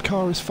 Vettel's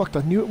car is fucked.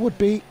 I knew it would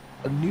be.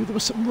 I knew there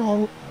was something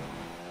wrong.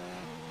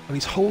 And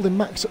he's holding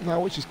Max up now,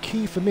 which is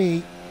key for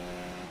me.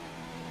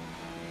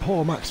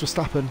 Poor Max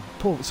Verstappen.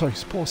 Poor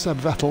Seb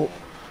Vettel.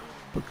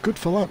 But good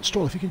for Lance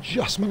Stroll. If he can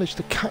just manage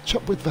to catch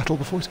up with Vettel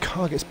before his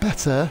car gets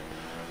better,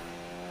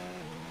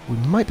 we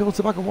might be able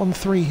to bag a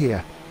 1-3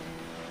 here.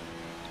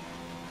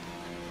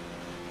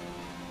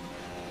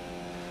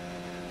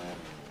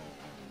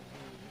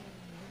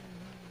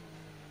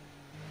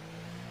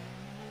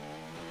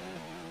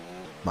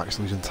 Max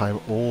losing time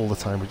all the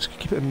time. We just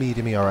keep it a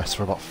medium ERS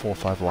for about 4 or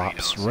 5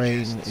 laps.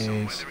 Rain is...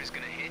 Weather is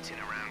going to hit in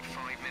around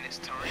 5 minutes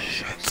time.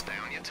 So stay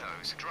on your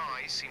toes.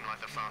 Dry seem like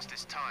the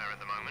fastest tyre at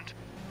the moment.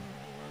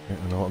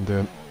 I know what I'm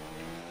doing.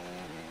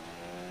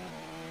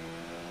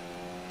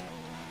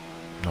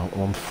 No,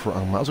 I'm on front.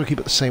 I might as well keep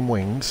it the same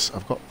wings.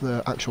 I've got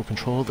the actual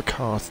control of the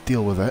car to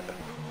deal with it.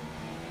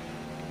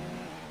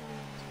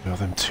 There are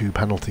them 2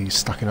 penalties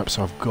stacking up,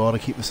 so I've got to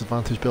keep this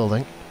advantage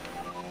building.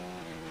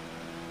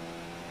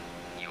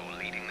 You're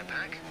leading the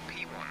pack.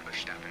 P1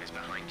 Verstappen is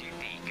behind you.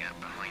 The gap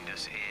behind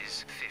us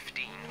is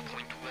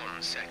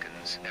 15.1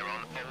 seconds. They're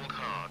on old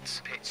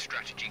hards. Pit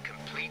strategy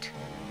complete.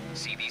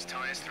 See these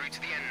tyres through to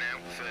the end now.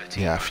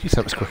 30. Yeah, a few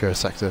steps quicker a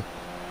sector.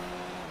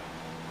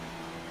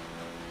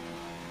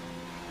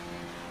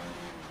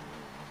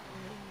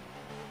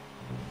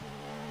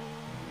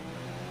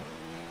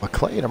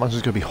 McLaren, I imagine,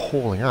 is going to be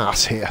hauling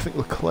ass here. I think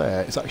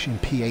Leclerc is actually in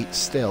P8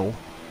 still.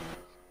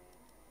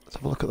 Let's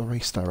have a look at the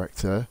race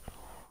director.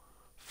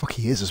 Fuck,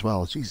 he is as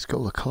well. Jesus, go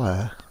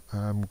Leclerc.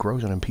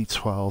 Grosjean in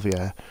P12,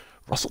 yeah.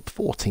 Russell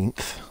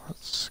 14th.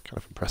 That's kind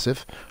of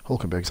impressive.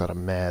 Hulkenberg's had a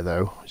mare,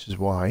 though, which is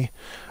why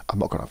I'm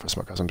not going out for a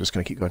smoke, guys. I'm just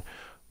going to keep going.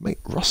 Mate,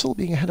 Russell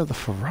being ahead of the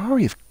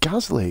Ferrari of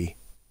Gasly.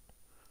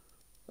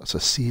 That's a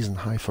season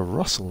high for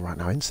Russell right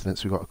now.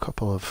 Incidents, we've got a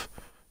couple of...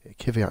 Yeah,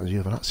 Kvyat and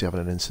Giovinazzi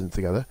having an incident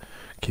together.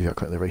 Kvyat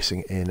currently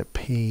racing in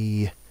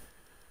P...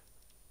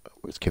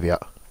 Where's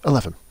Kvyat?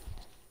 11.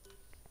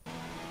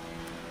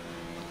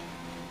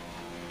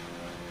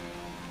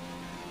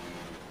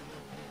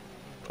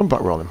 I'm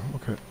back rolling.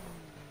 Okay.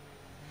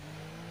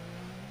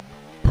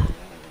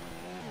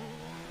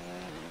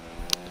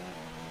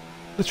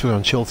 Literally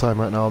on chill time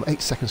right now. I'm 8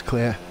 seconds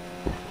clear.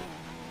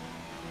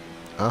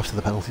 After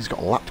the penalties,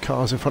 got lapped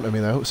cars in front of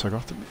me though, so I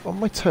got to be on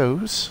my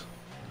toes.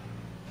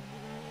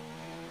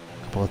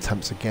 A couple of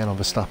attempts again on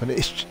Verstappen.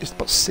 It's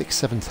about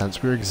 6-7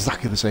 tenths. We're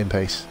exactly the same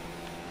pace.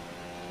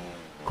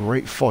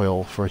 Great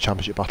foil for a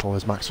championship battle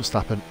as Max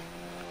Verstappen.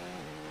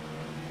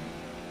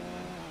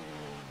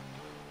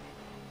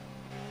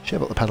 Shame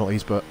about the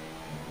penalties, but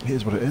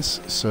here's what it is.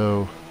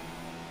 So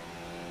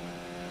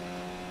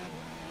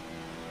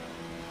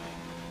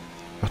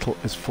Vettel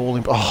is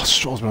falling. Oh,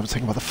 Stroll's been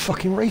overtaken by the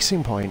fucking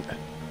Racing Point.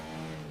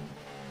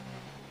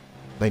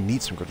 They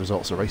need some good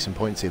results at Racing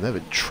Point here. They've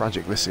been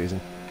tragic this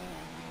season.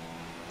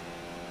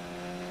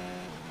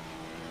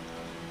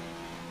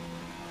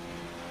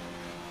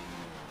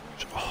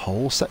 A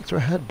whole sector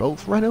ahead.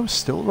 Both Renaults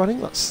still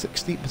running. That's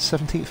 16th and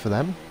 17th for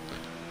them.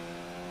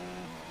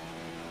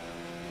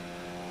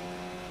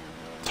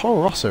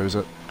 Toro Rosso's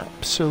are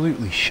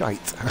absolutely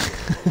shite.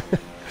 They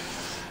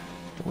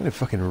winning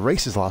fucking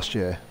races last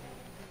year.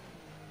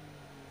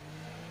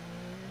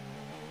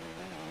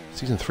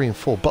 Season 3 and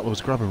 4, Butler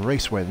was grabbing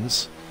race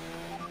wins.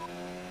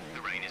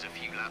 The rain is a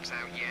few laps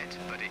out yet,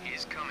 but it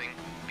is coming.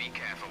 Be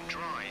careful,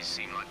 dries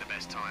seem like the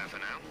best tyre for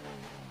now.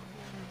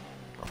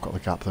 I've got the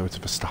gap though to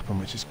Verstappen,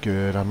 which is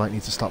good. I might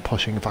need to start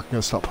pushing. In fact, I'm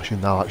going to start pushing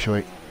now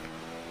actually.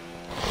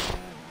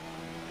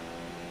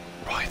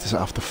 Does it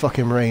have to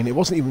fucking rain? It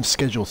wasn't even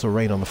scheduled to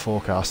rain on the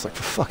forecast, like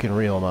for fucking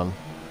real, man.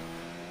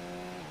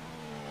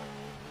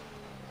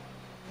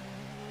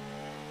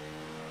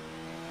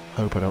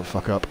 Hope I don't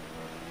fuck up.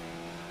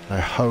 I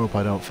hope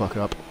I don't fuck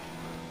up.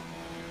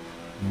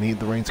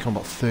 Need the rain to come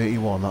about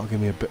 31, that'll give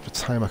me a bit of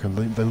time. I can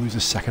then lose a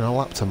second a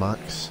lap to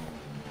Max,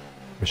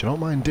 which I don't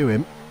mind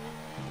doing,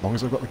 as long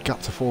as I've got the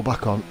gap to fall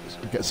back on, so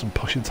we get some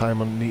pushing time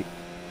underneath.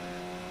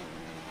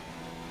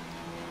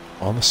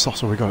 On the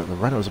saucer we got it, the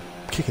Renaults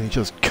are kicking each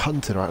other's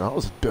cunting right now. That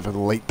was a bit of a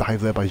late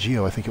dive there by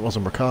Gio, I think it was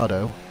on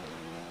Ricciardo.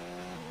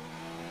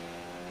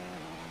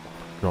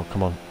 Oh,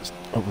 come on.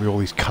 Hopefully all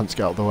these cunts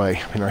get out of the way.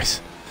 Be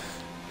nice.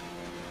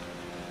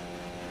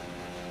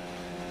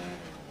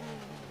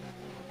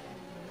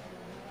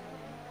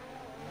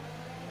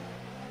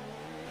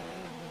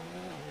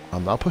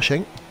 I'm now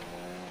pushing.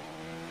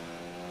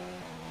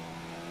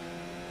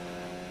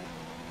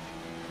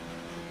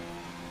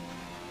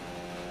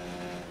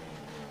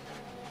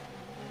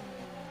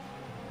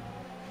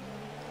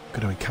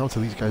 Going to encounter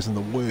these guys in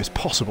the worst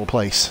possible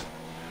place.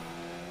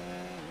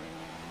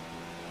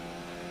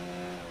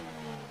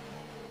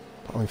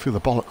 Battling through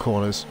the bollock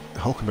corners.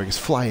 Hulkenberg is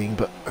flying,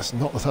 but it's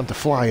not the time to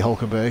fly,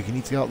 Hulkenberg. You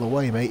need to get out of the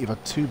way, mate. You've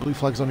had 2 blue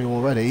flags on you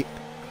already.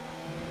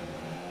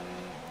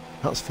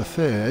 That's the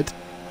 3rd.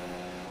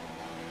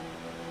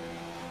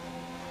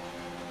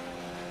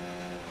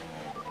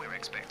 We're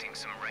expecting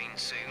some rain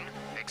soon.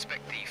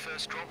 Expect the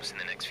first drops in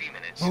the next few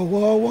minutes. Oh,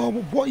 whoa, whoa,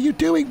 what are you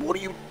doing? What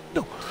are you...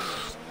 No.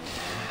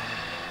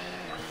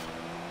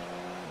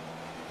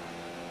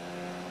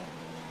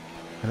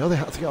 I know they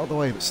had to get out of the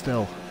way, but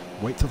still.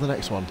 Wait till the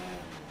next one.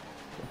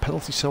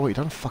 Penalty so what? You're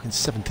done fucking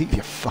 17th,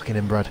 you fucking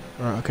inbred.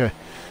 Alright, okay.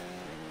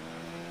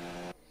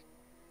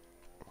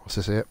 What's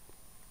this here?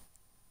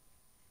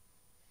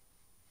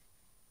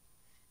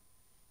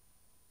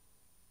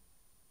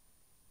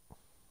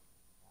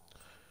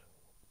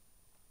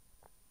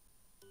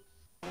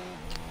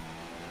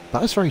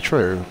 That is very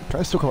true.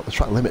 Guys talking about the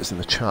track limits in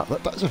the chat.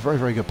 That's a very,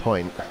 very good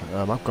point.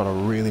 I've got a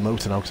really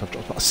motor now because I've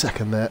dropped about a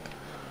second there.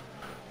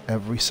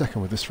 Every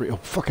second with this 3. Oh,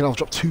 fucking hell, I've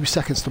dropped 2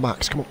 seconds to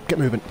Max. Come on, get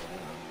moving.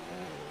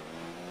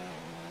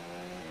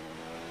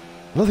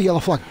 Another yellow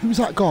flag. Who's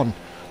that gone?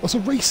 That's a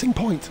Racing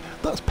Point.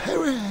 That's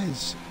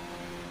Perez.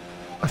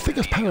 I think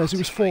that's Perez who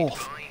was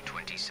 4th.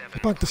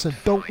 Magnussen,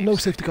 don't, no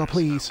safety car,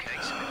 please.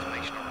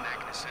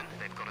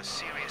 They've got a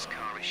serious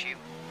car issue.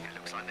 It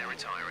looks like they're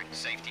retiring.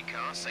 Safety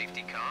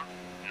car,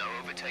 no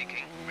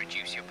overtaking.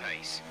 Reduce your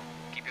pace.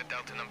 Keep your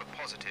delta number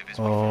positive.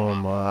 Oh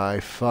my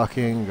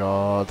fucking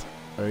god.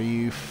 Are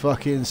you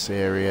fucking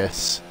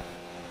serious?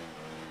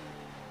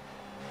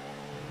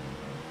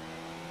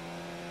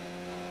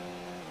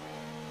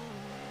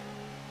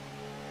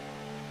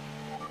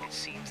 It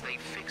seems they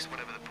fixed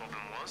whatever the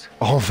problem was.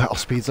 Oh, Vettel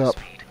speeds up.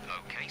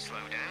 Okay, slow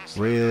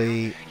down.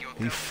 Really?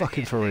 Are you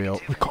fucking for real?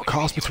 We've got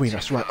cars between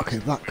us, right? Okay,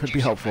 that could be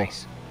helpful.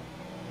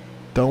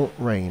 Don't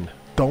rain.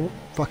 Don't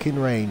fucking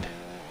rain.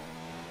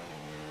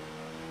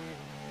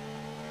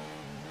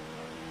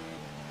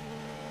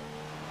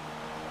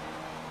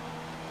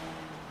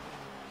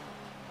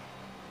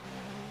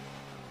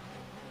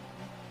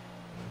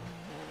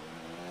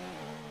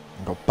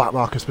 We've got back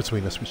markers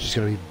between us,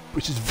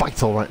 which is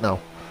vital right now.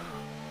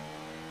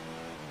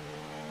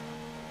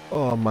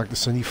 Oh,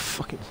 Magnussen, you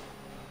fucking...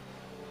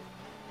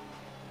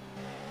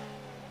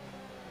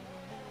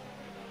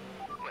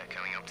 We're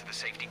coming up to the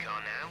safety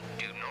car now.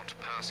 Do not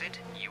pass it.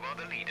 You are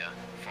the leader.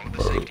 Follow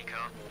the safety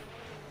car.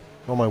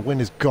 Well, my win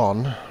is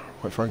gone,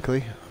 quite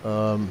frankly.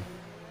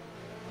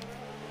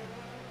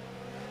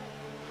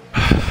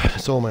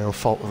 It's all my own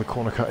fault with the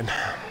corner cutting.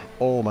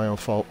 All my own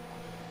fault.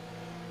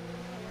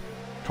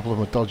 A couple of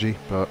them are dodgy,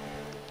 but...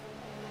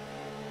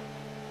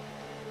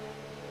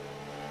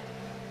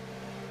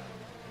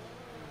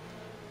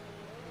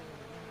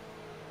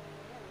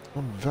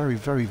 on very,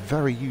 very,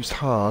 very used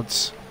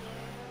hards,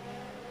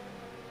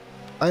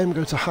 I am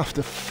going to have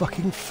to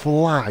fucking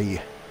fly.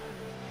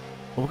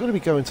 Well, we're going to be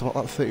going to like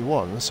that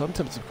 31, so I'm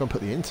tempted to go and put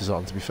the inters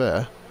on, to be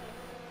fair.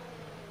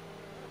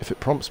 If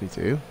it prompts me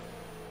to. You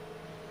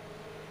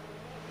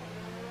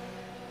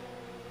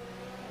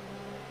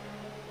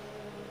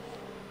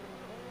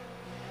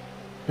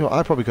know what,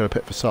 I'd probably go to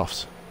pit for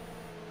softs.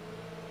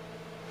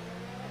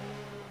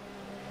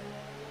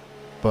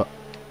 But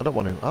I don't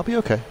want to. I'll be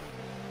okay.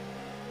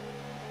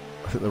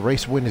 I think the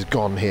race win is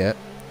gone here.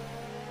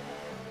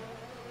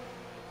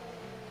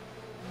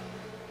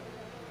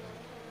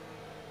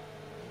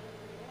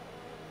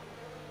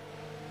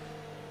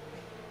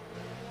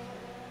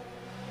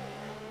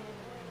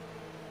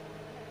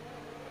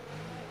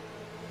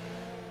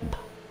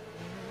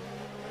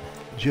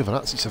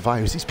 Giovinazzi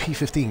survives. He's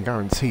P15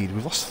 guaranteed.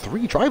 We've lost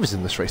 3 drivers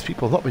in this race.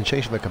 People have not been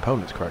changing their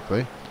components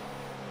correctly.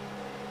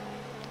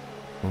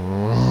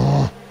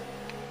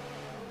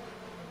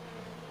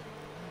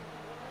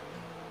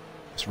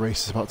 This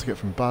race is about to get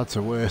from bad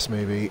to worse,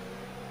 maybe.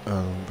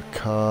 And the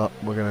car,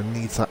 we're going to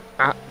need to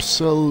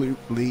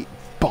absolutely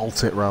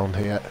bolt it round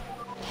here.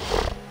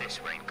 This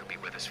rain could be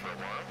with us for a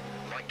while.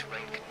 Light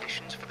rain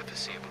conditions for the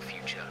foreseeable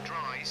future.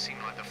 Dries seem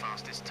like the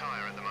fastest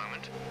tyre at the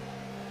moment.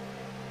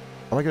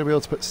 Am I going to be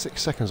able to put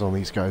 6 seconds on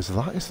these guys?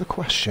 That is the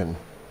question.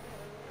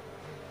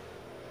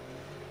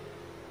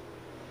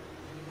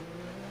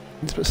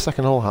 Let's put a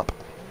second all lap.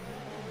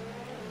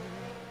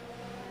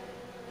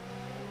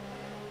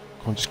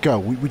 Come on, just go.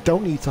 We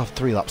don't need to have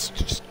 3 laps.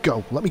 Just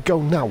go. Let me go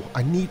now.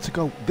 I need to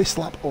go this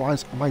lap,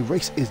 otherwise my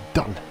race is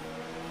done.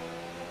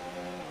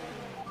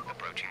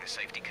 Approaching the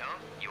safety car.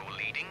 You're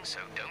leading, so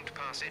don't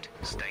pass it.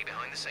 Stay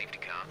behind the safety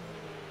car.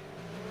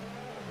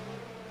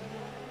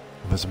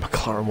 There's a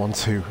McLaren one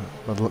too,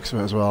 by the looks of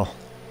it as well.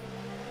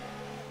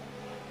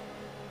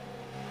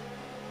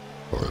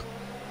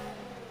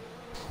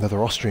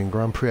 Another Austrian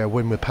Grand Prix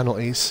win with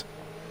penalties.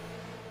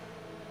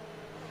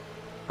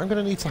 I'm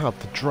going to need to have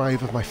the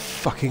drive of my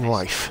fucking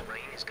life. Rain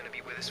is going to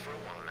be with us for a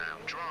while now.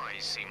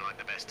 Dries seem like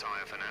the best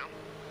tyre for now.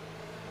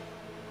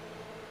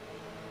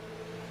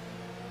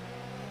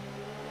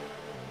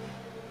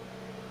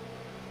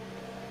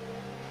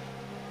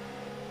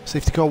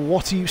 Safety car,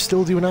 what are you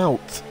still doing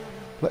out?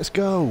 Let's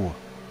go.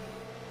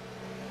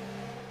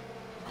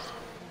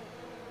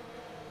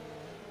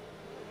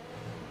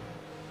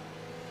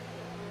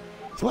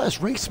 So let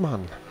us race,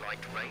 man. Light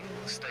rain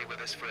will stay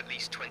with us for at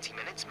least 20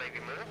 minutes,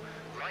 maybe more.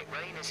 Light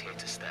rain is here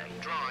to stay.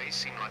 Dries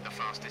seem like the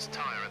fastest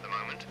tyre at the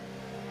moment.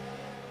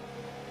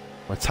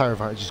 My tyre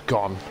advantage is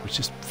gone, which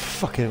is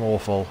fucking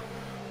awful.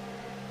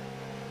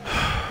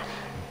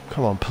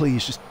 Come on,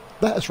 please, just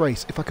let us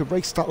race. If I could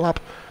race that lap.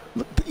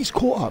 Look, he's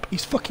caught up.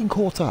 He's fucking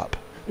caught up.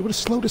 It would have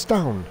slowed us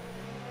down.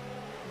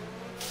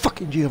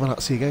 Fucking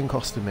Giovinazzi again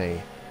costing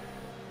me.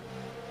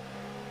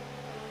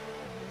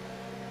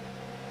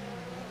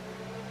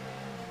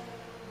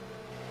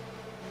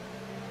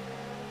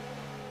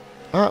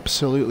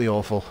 Absolutely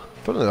awful.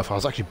 Funnily enough, I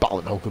was actually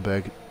battling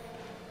Hulkenberg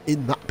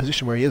in that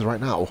position where he is right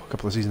now, a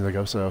couple of seasons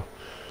ago, so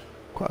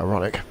quite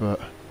ironic,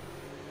 but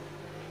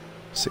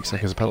 6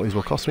 seconds of penalties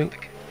will cost me.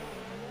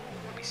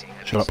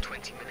 Shut up.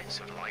 20 minutes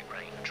of light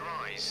rain.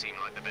 Dries seem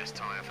like the best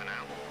tyre for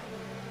now.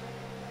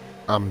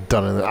 I'm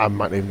done. I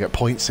might not even get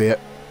points here.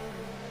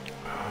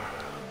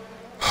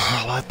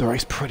 I had the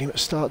race pretty much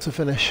start to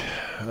finish,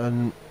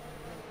 and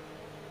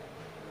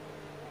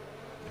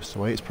just the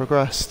way it's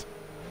progressed,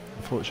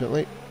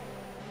 unfortunately.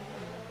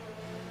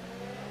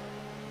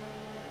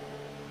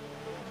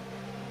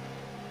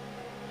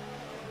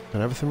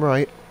 Done everything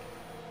right.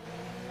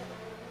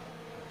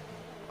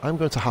 I'm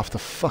going to have to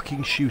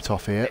fucking shoot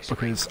off here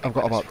because I've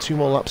got about 2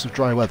 more laps of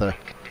dry weather.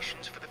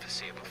 Conditions for the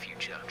foreseeable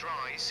future.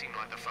 Dries seem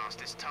like the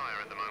fastest tyre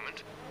at the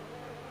moment.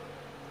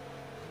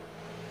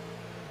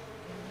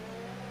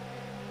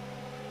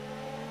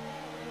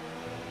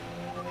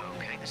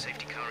 Okay, the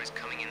safety car is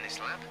coming in this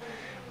lap.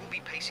 We'll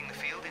be pacing the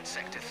field in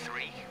sector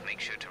 3.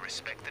 Make sure to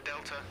respect the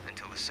delta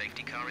until the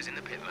safety car is in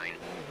the pit lane.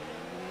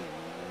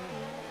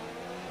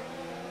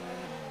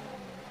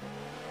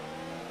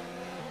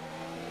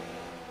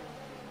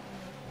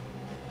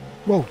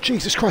 Whoa,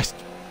 Jesus Christ.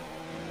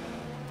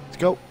 Let's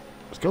go.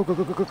 Let's go, go,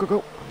 go, go, go, go,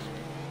 go.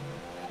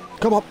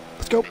 Come on,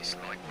 let's go. This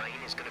light rain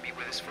is going to be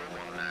with us for a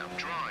while now.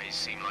 Dries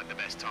seem like the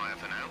best tyre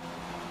for now.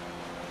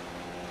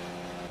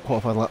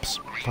 Qualified laps,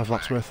 5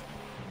 laps worth.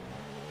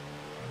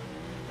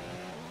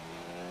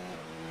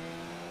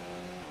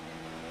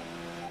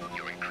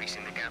 You're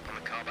increasing the gap on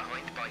the car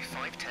behind by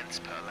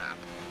 0.5 per lap.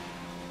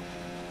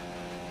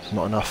 It's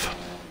not enough.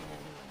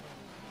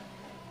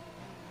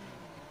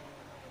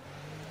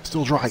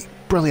 Still dry.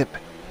 Brilliant.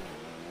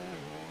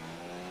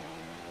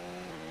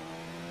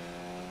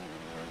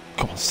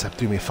 Come on, Seb,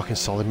 do me a fucking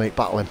solid, mate.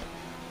 Battle him.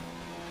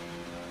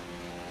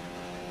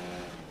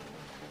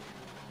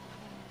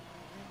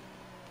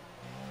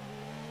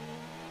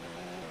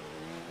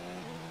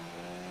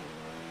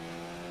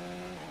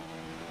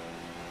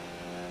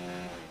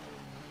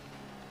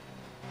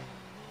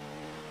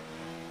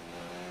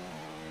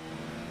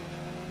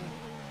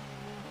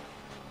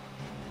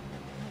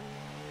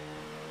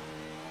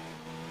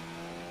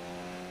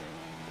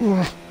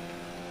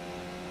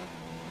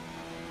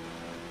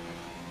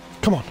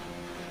 Come on.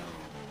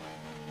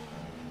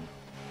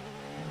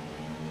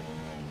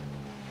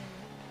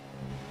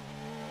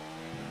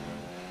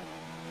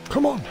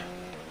 Come on.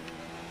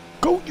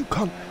 Go, you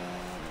cunt.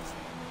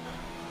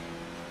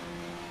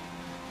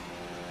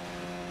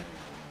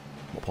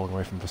 Not pulling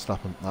away from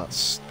Verstappen.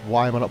 That's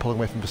why am I not pulling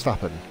away from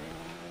Verstappen?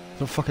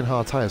 Some fucking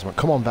hard tyres, man.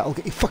 Come on, Vettel,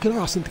 get your fucking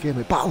arse into the game,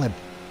 mate. Battle him.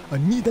 I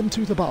need them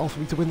two to battle for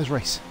me to win this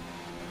race.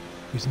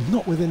 He's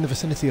not within the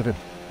vicinity of him.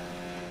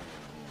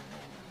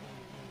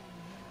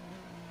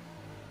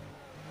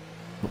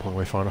 Not pulling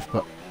away far enough,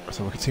 but let's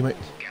have a look at teammate.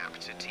 Gap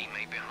to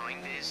teammate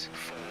behind is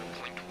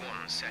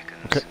 4.1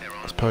 seconds. Okay, They're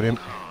on that's podium.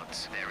 all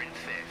cards. They're in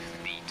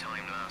 5th. The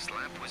time last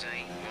lap was a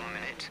 1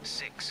 minute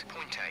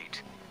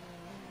 6.8.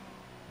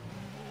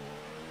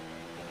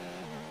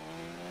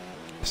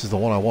 This is the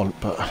one I want,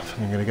 but I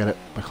think I'm going to get it.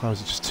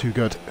 McLaren's are just too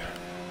good.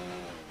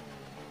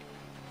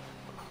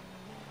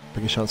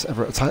 Biggest chance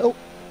ever at a title.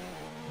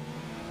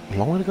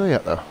 Long way to go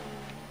yet, though.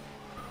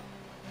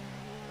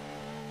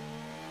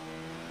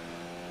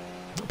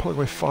 Not pulling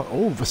away far.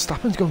 Oh,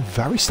 Verstappen's gone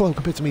very slow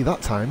compared to me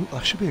that time.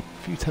 That should be a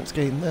few tenths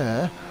gain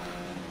there.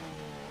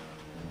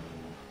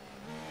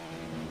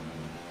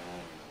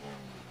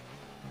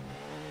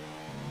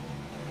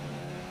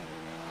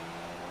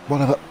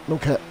 Whatever,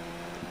 okay.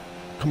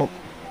 Come on.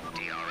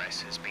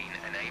 DRS has been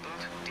enabled.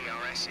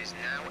 DRS is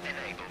now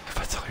enabled.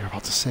 Vettel, you're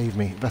about to save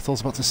me. Vettel's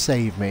about to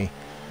save me.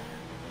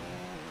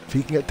 If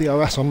he can get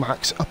DRS on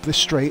Max up this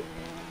straight,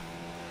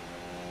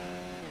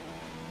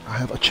 I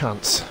have a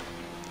chance.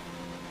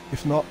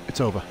 If not,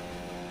 it's over.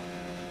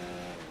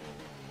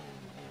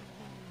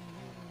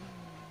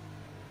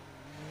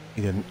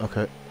 He didn't,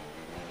 okay.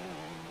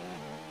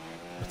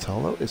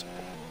 Vettel though is...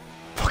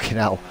 Fucking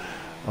hell.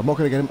 I'm not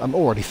going to get him, I'm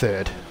already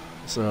third.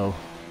 So,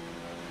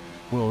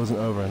 world isn't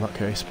over in that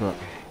case, but...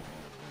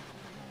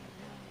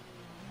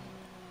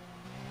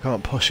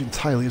 Can't push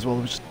entirely as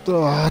well. Just,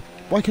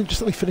 why can't you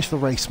just let me finish the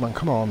race, man?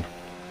 Come on.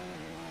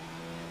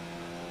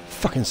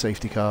 Fucking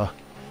safety car.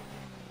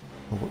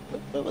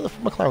 Where the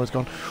McLaren's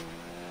gone?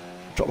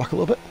 Drop back a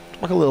little bit.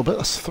 Drop back a little bit.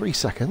 That's 3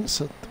 seconds.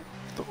 So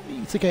don't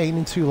need to gain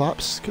in 2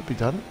 laps. Could be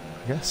done,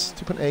 I guess.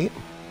 2.8.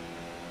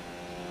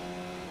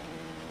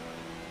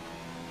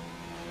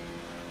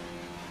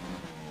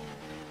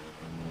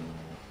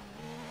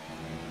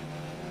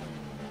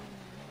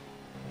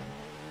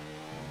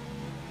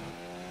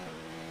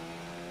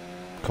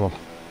 Come on.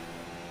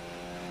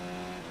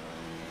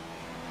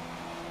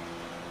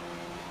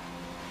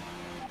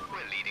 We're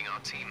leading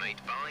our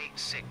teammate by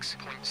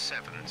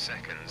 6.7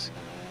 seconds.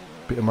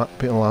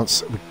 Beating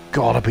Lance. We've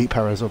got to beat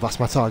Perez. Oh,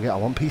 that's my target. I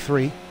want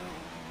P3.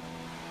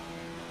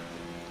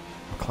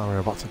 McLaren are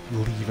about to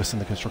leave us in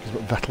the constructors,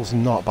 but Vettel's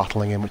not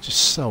battling him, which is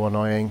so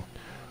annoying.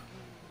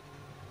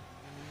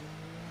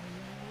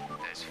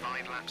 There's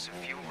 5 laps of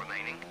fuel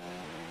remaining.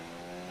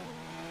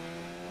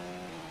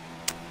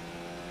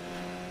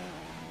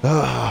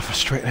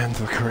 Frustrating end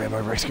to the career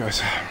mode race,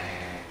 guys.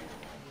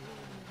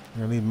 I'm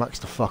going to need Max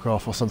to fuck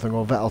off or something,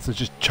 or Vettel to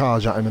just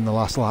charge at him in the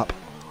last lap.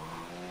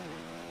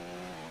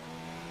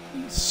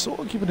 He's sort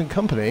of keeping him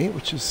company,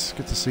 which is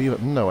good to see,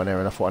 but nowhere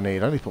near enough what I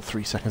need. I only put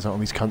 3 seconds out on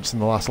these cunts in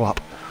the last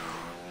lap.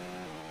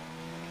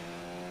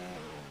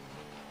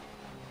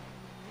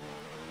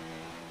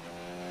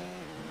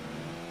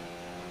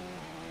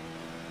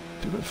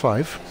 .5.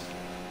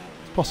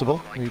 It's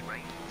possible. Light rain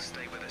will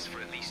stay with us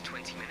for at least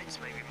 20 minutes,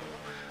 maybe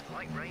more.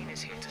 Light rain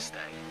is here to stay.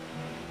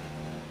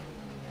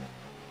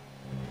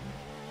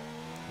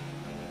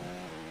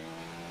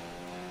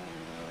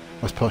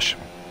 Let's push.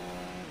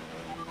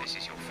 This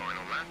is your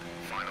final lap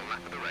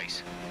of the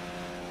race.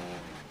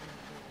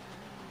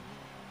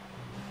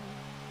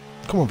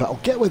 Come on,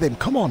 Vettel, get with him,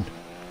 come on!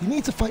 You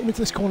need to fight him into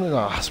this corner.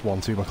 Ah, that's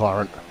 1-2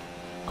 McLaren.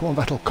 Come on,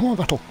 Vettel, come on,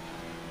 Vettel!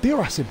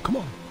 DRS him, come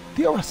on!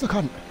 DRS the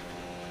cunt!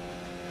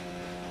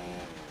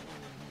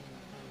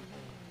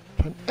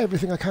 Trying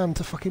everything I can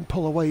to fucking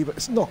pull away, but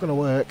it's not going to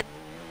work.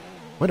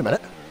 Wait a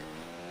minute.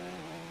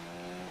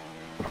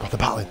 Oh my god, they're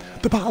battling!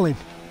 They're battling!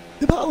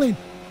 They're battling!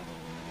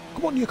 Go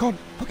Come on, you con.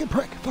 Fucking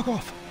prick. Fuck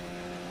off.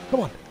 Come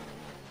on.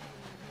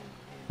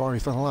 Sorry,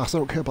 he's done the last. I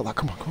don't care about that.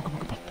 Come on, come on, come on,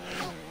 come on.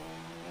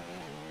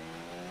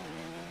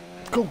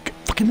 Go, get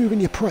fucking moving,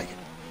 you prick.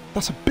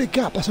 That's a big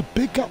gap. That's a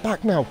big gap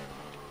back now.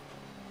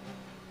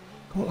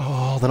 Come on.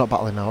 Oh, they're not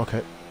battling now.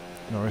 Okay.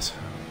 No worries.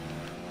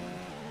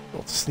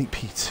 Got to sneak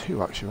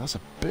P2, actually. That's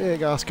a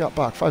big ass gap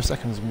back. 5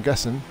 seconds, I'm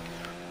guessing.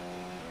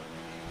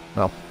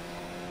 No.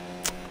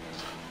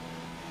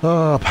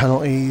 Oh,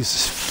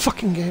 penalties.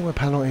 Fucking game with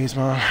penalties,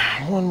 man.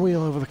 One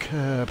wheel over the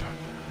curb.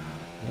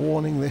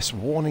 Warning this,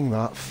 warning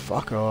that.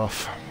 Fuck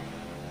off.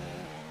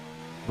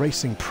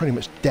 Racing pretty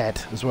much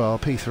dead as well.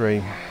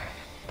 P3.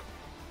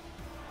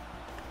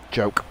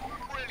 Joke.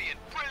 Brilliant,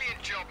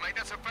 brilliant job, mate.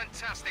 That's a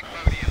fantastic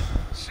podium.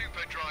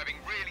 Super driving,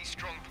 really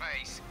strong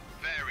pace.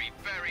 Very,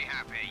 very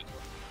happy.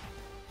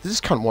 This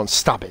cunt wants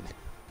stabbing.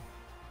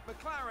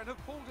 McLaren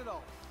have pulled it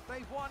off.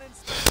 They've won in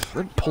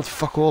They pulled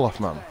fuck all off,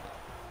 man.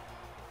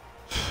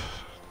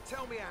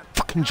 Tell me, Anne,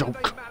 Fucking how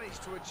joke. they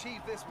managed to achieve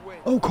this win?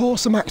 Oh, of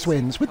course, the Max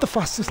wins with the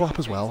fastest lap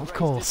as well. Of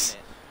course.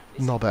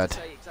 Not bad.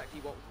 Say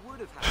exactly what would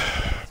have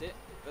happened about it,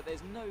 but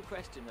there's no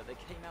question that they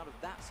came out of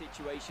that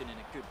situation in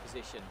a good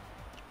position.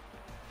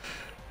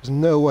 There's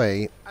no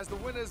way. As the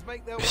winners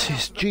make their way This up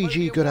is to the GG,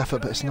 podium, good one effort,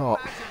 can but it's only not.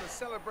 imagine the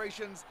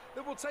celebrations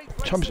that will take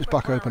place Championship's at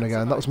back open McLaren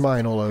again. That was tonight.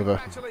 mine all over.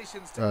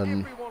 Congratulations to Um,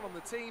 everyone on the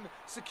team,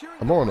 securing I'm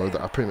the more win annoyed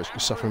that I've pretty much been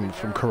and suffering proving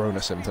from their corona ability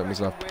to symptoms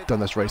and reckon I've with done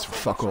this race for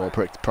across fuck the all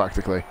track.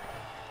 practically.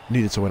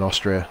 Needed to win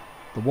Austria.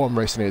 The one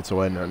race I needed to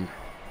win and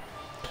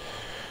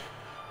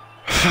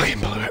fucking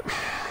blew it.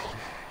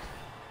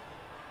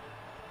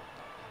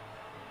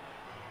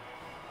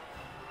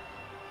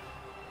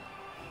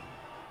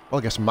 Well,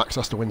 I guess Max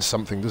has to win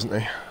something, doesn't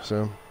he?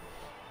 So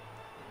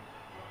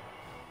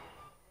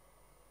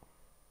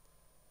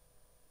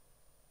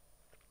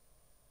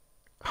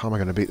how am I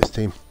going to beat this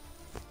team?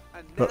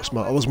 And That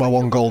now was let's my take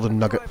one a look golden at the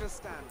nugget. driver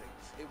standings.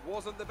 It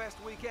wasn't the best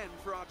weekend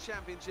for our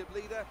championship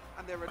leader,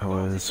 and their I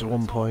was advantage at the 1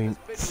 top point. has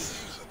been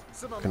reduced.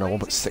 Some Okay, no,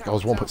 amazing 1.6. I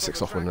was talent 1.6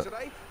 out off, on the wasn't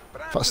track it? today,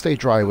 but If I as stayed a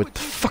dry team, with we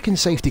keep fucking it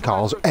safety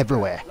cars together.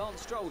 everywhere.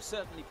 Lance Stroll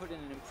certainly put in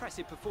an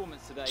impressive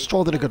performance today.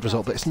 Stroll did a good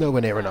result, but it's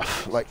nowhere near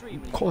enough. Like,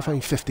 qualifying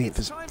 15th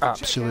is Time to check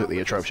out absolutely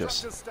the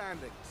atrocious. constructors'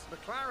 standings.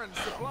 McLaren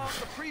supplant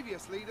the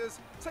previous leaders,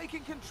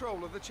 taking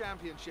control of the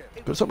championship. It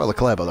Good result by was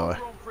Leclerc, a by the way.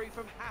 Grand Prix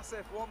from Haas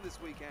F1 this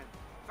weekend.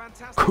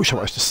 Fantastic Crucial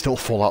work managed to still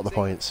fall out the to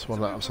points. What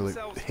an move absolute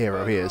themselves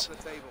hero he further is. up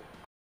the table.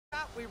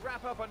 That we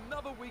wrap up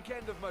another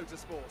weekend of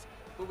motorsport,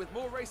 but with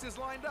more races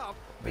lined up.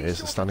 be Here's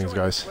sure the to standings, join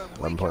us guys. when we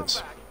 11 come points.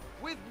 back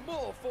with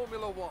more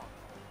Formula One.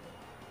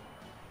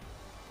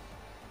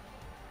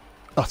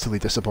 Utterly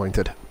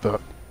disappointed,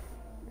 but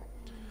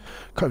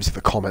can't even see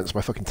the comments.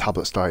 My fucking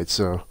tablet's died,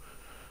 so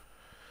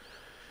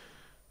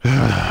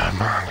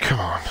man, come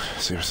on,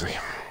 seriously.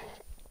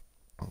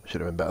 Should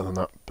have been better than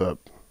that, but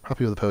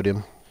happy with the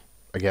podium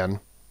again.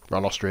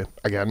 Ran Austria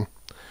again.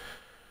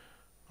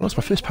 Well, that's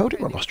my first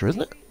podium on Austria,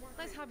 isn't it?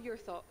 Let's have your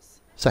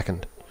thoughts.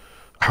 Second.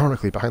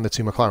 Ironically, behind the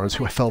two McLarens,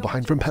 who I fell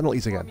behind from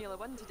penalties again. Formula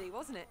One today,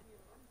 wasn't it?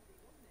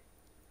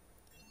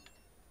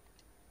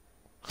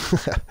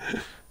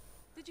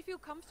 Did you feel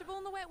comfortable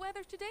in the wet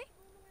weather today?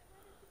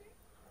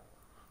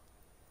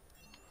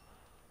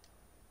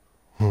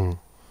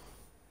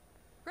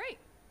 Great.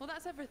 Well,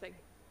 that's everything.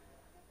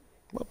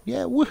 Well,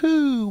 yeah,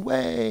 woohoo!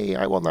 Way!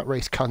 I won that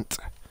race, cunt.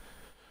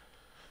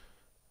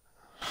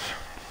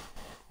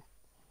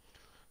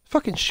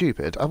 Fucking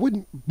stupid. I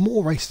win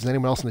more races than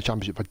anyone else in the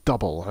championship by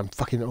double, and I'm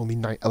fucking only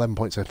 11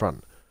 points in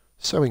front.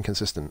 So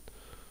inconsistent.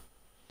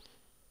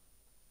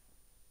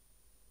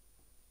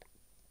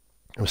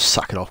 I was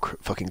sacking off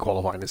fucking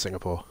qualifying in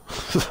Singapore.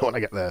 When I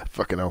get there,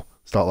 fucking hell.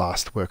 Start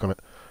last, work on it.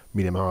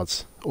 Medium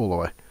hards, all the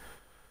way.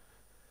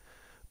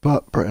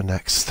 But Britain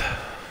next.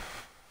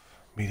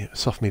 Medium,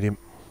 soft medium.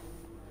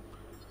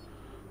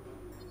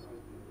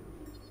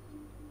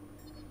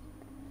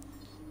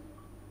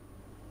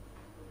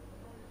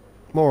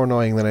 More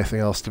annoying than anything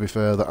else, to be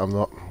fair, that I'm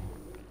not.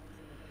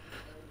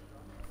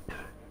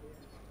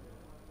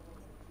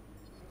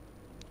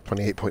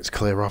 .28 points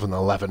clear rather than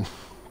 11.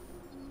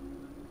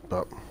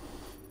 But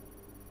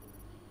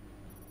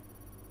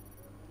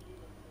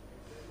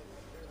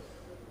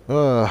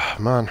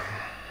man.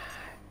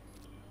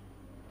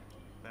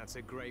 That's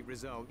a great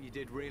result. You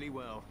did really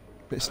well.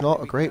 It's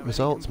not a great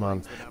result,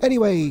 man.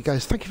 Anyway,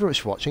 guys, thank you very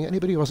much for watching.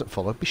 Anybody who hasn't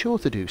followed, be sure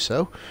to do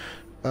so.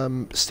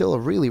 Still a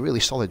really, really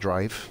solid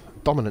drive.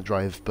 Dominant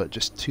drive, but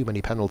just too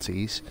many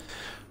penalties.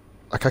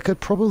 Like, I could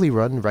probably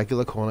run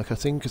regular corner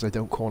cutting, because I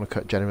don't corner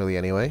cut generally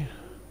anyway.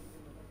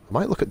 I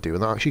might look at doing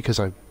that, actually, because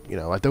I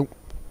don't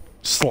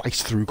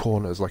slice through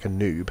corners like a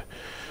noob.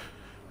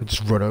 I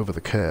just run over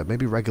the curb.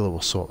 Maybe regular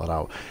will sort that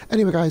out.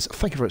 Anyway, guys,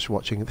 thank you very much for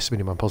watching. This has been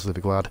your man,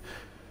 Positively Glad.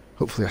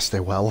 Hopefully I stay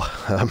well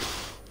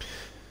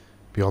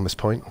beyond this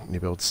point, and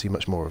you'll be able to see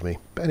much more of me.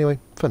 But anyway,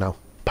 for now,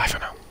 bye for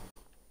now.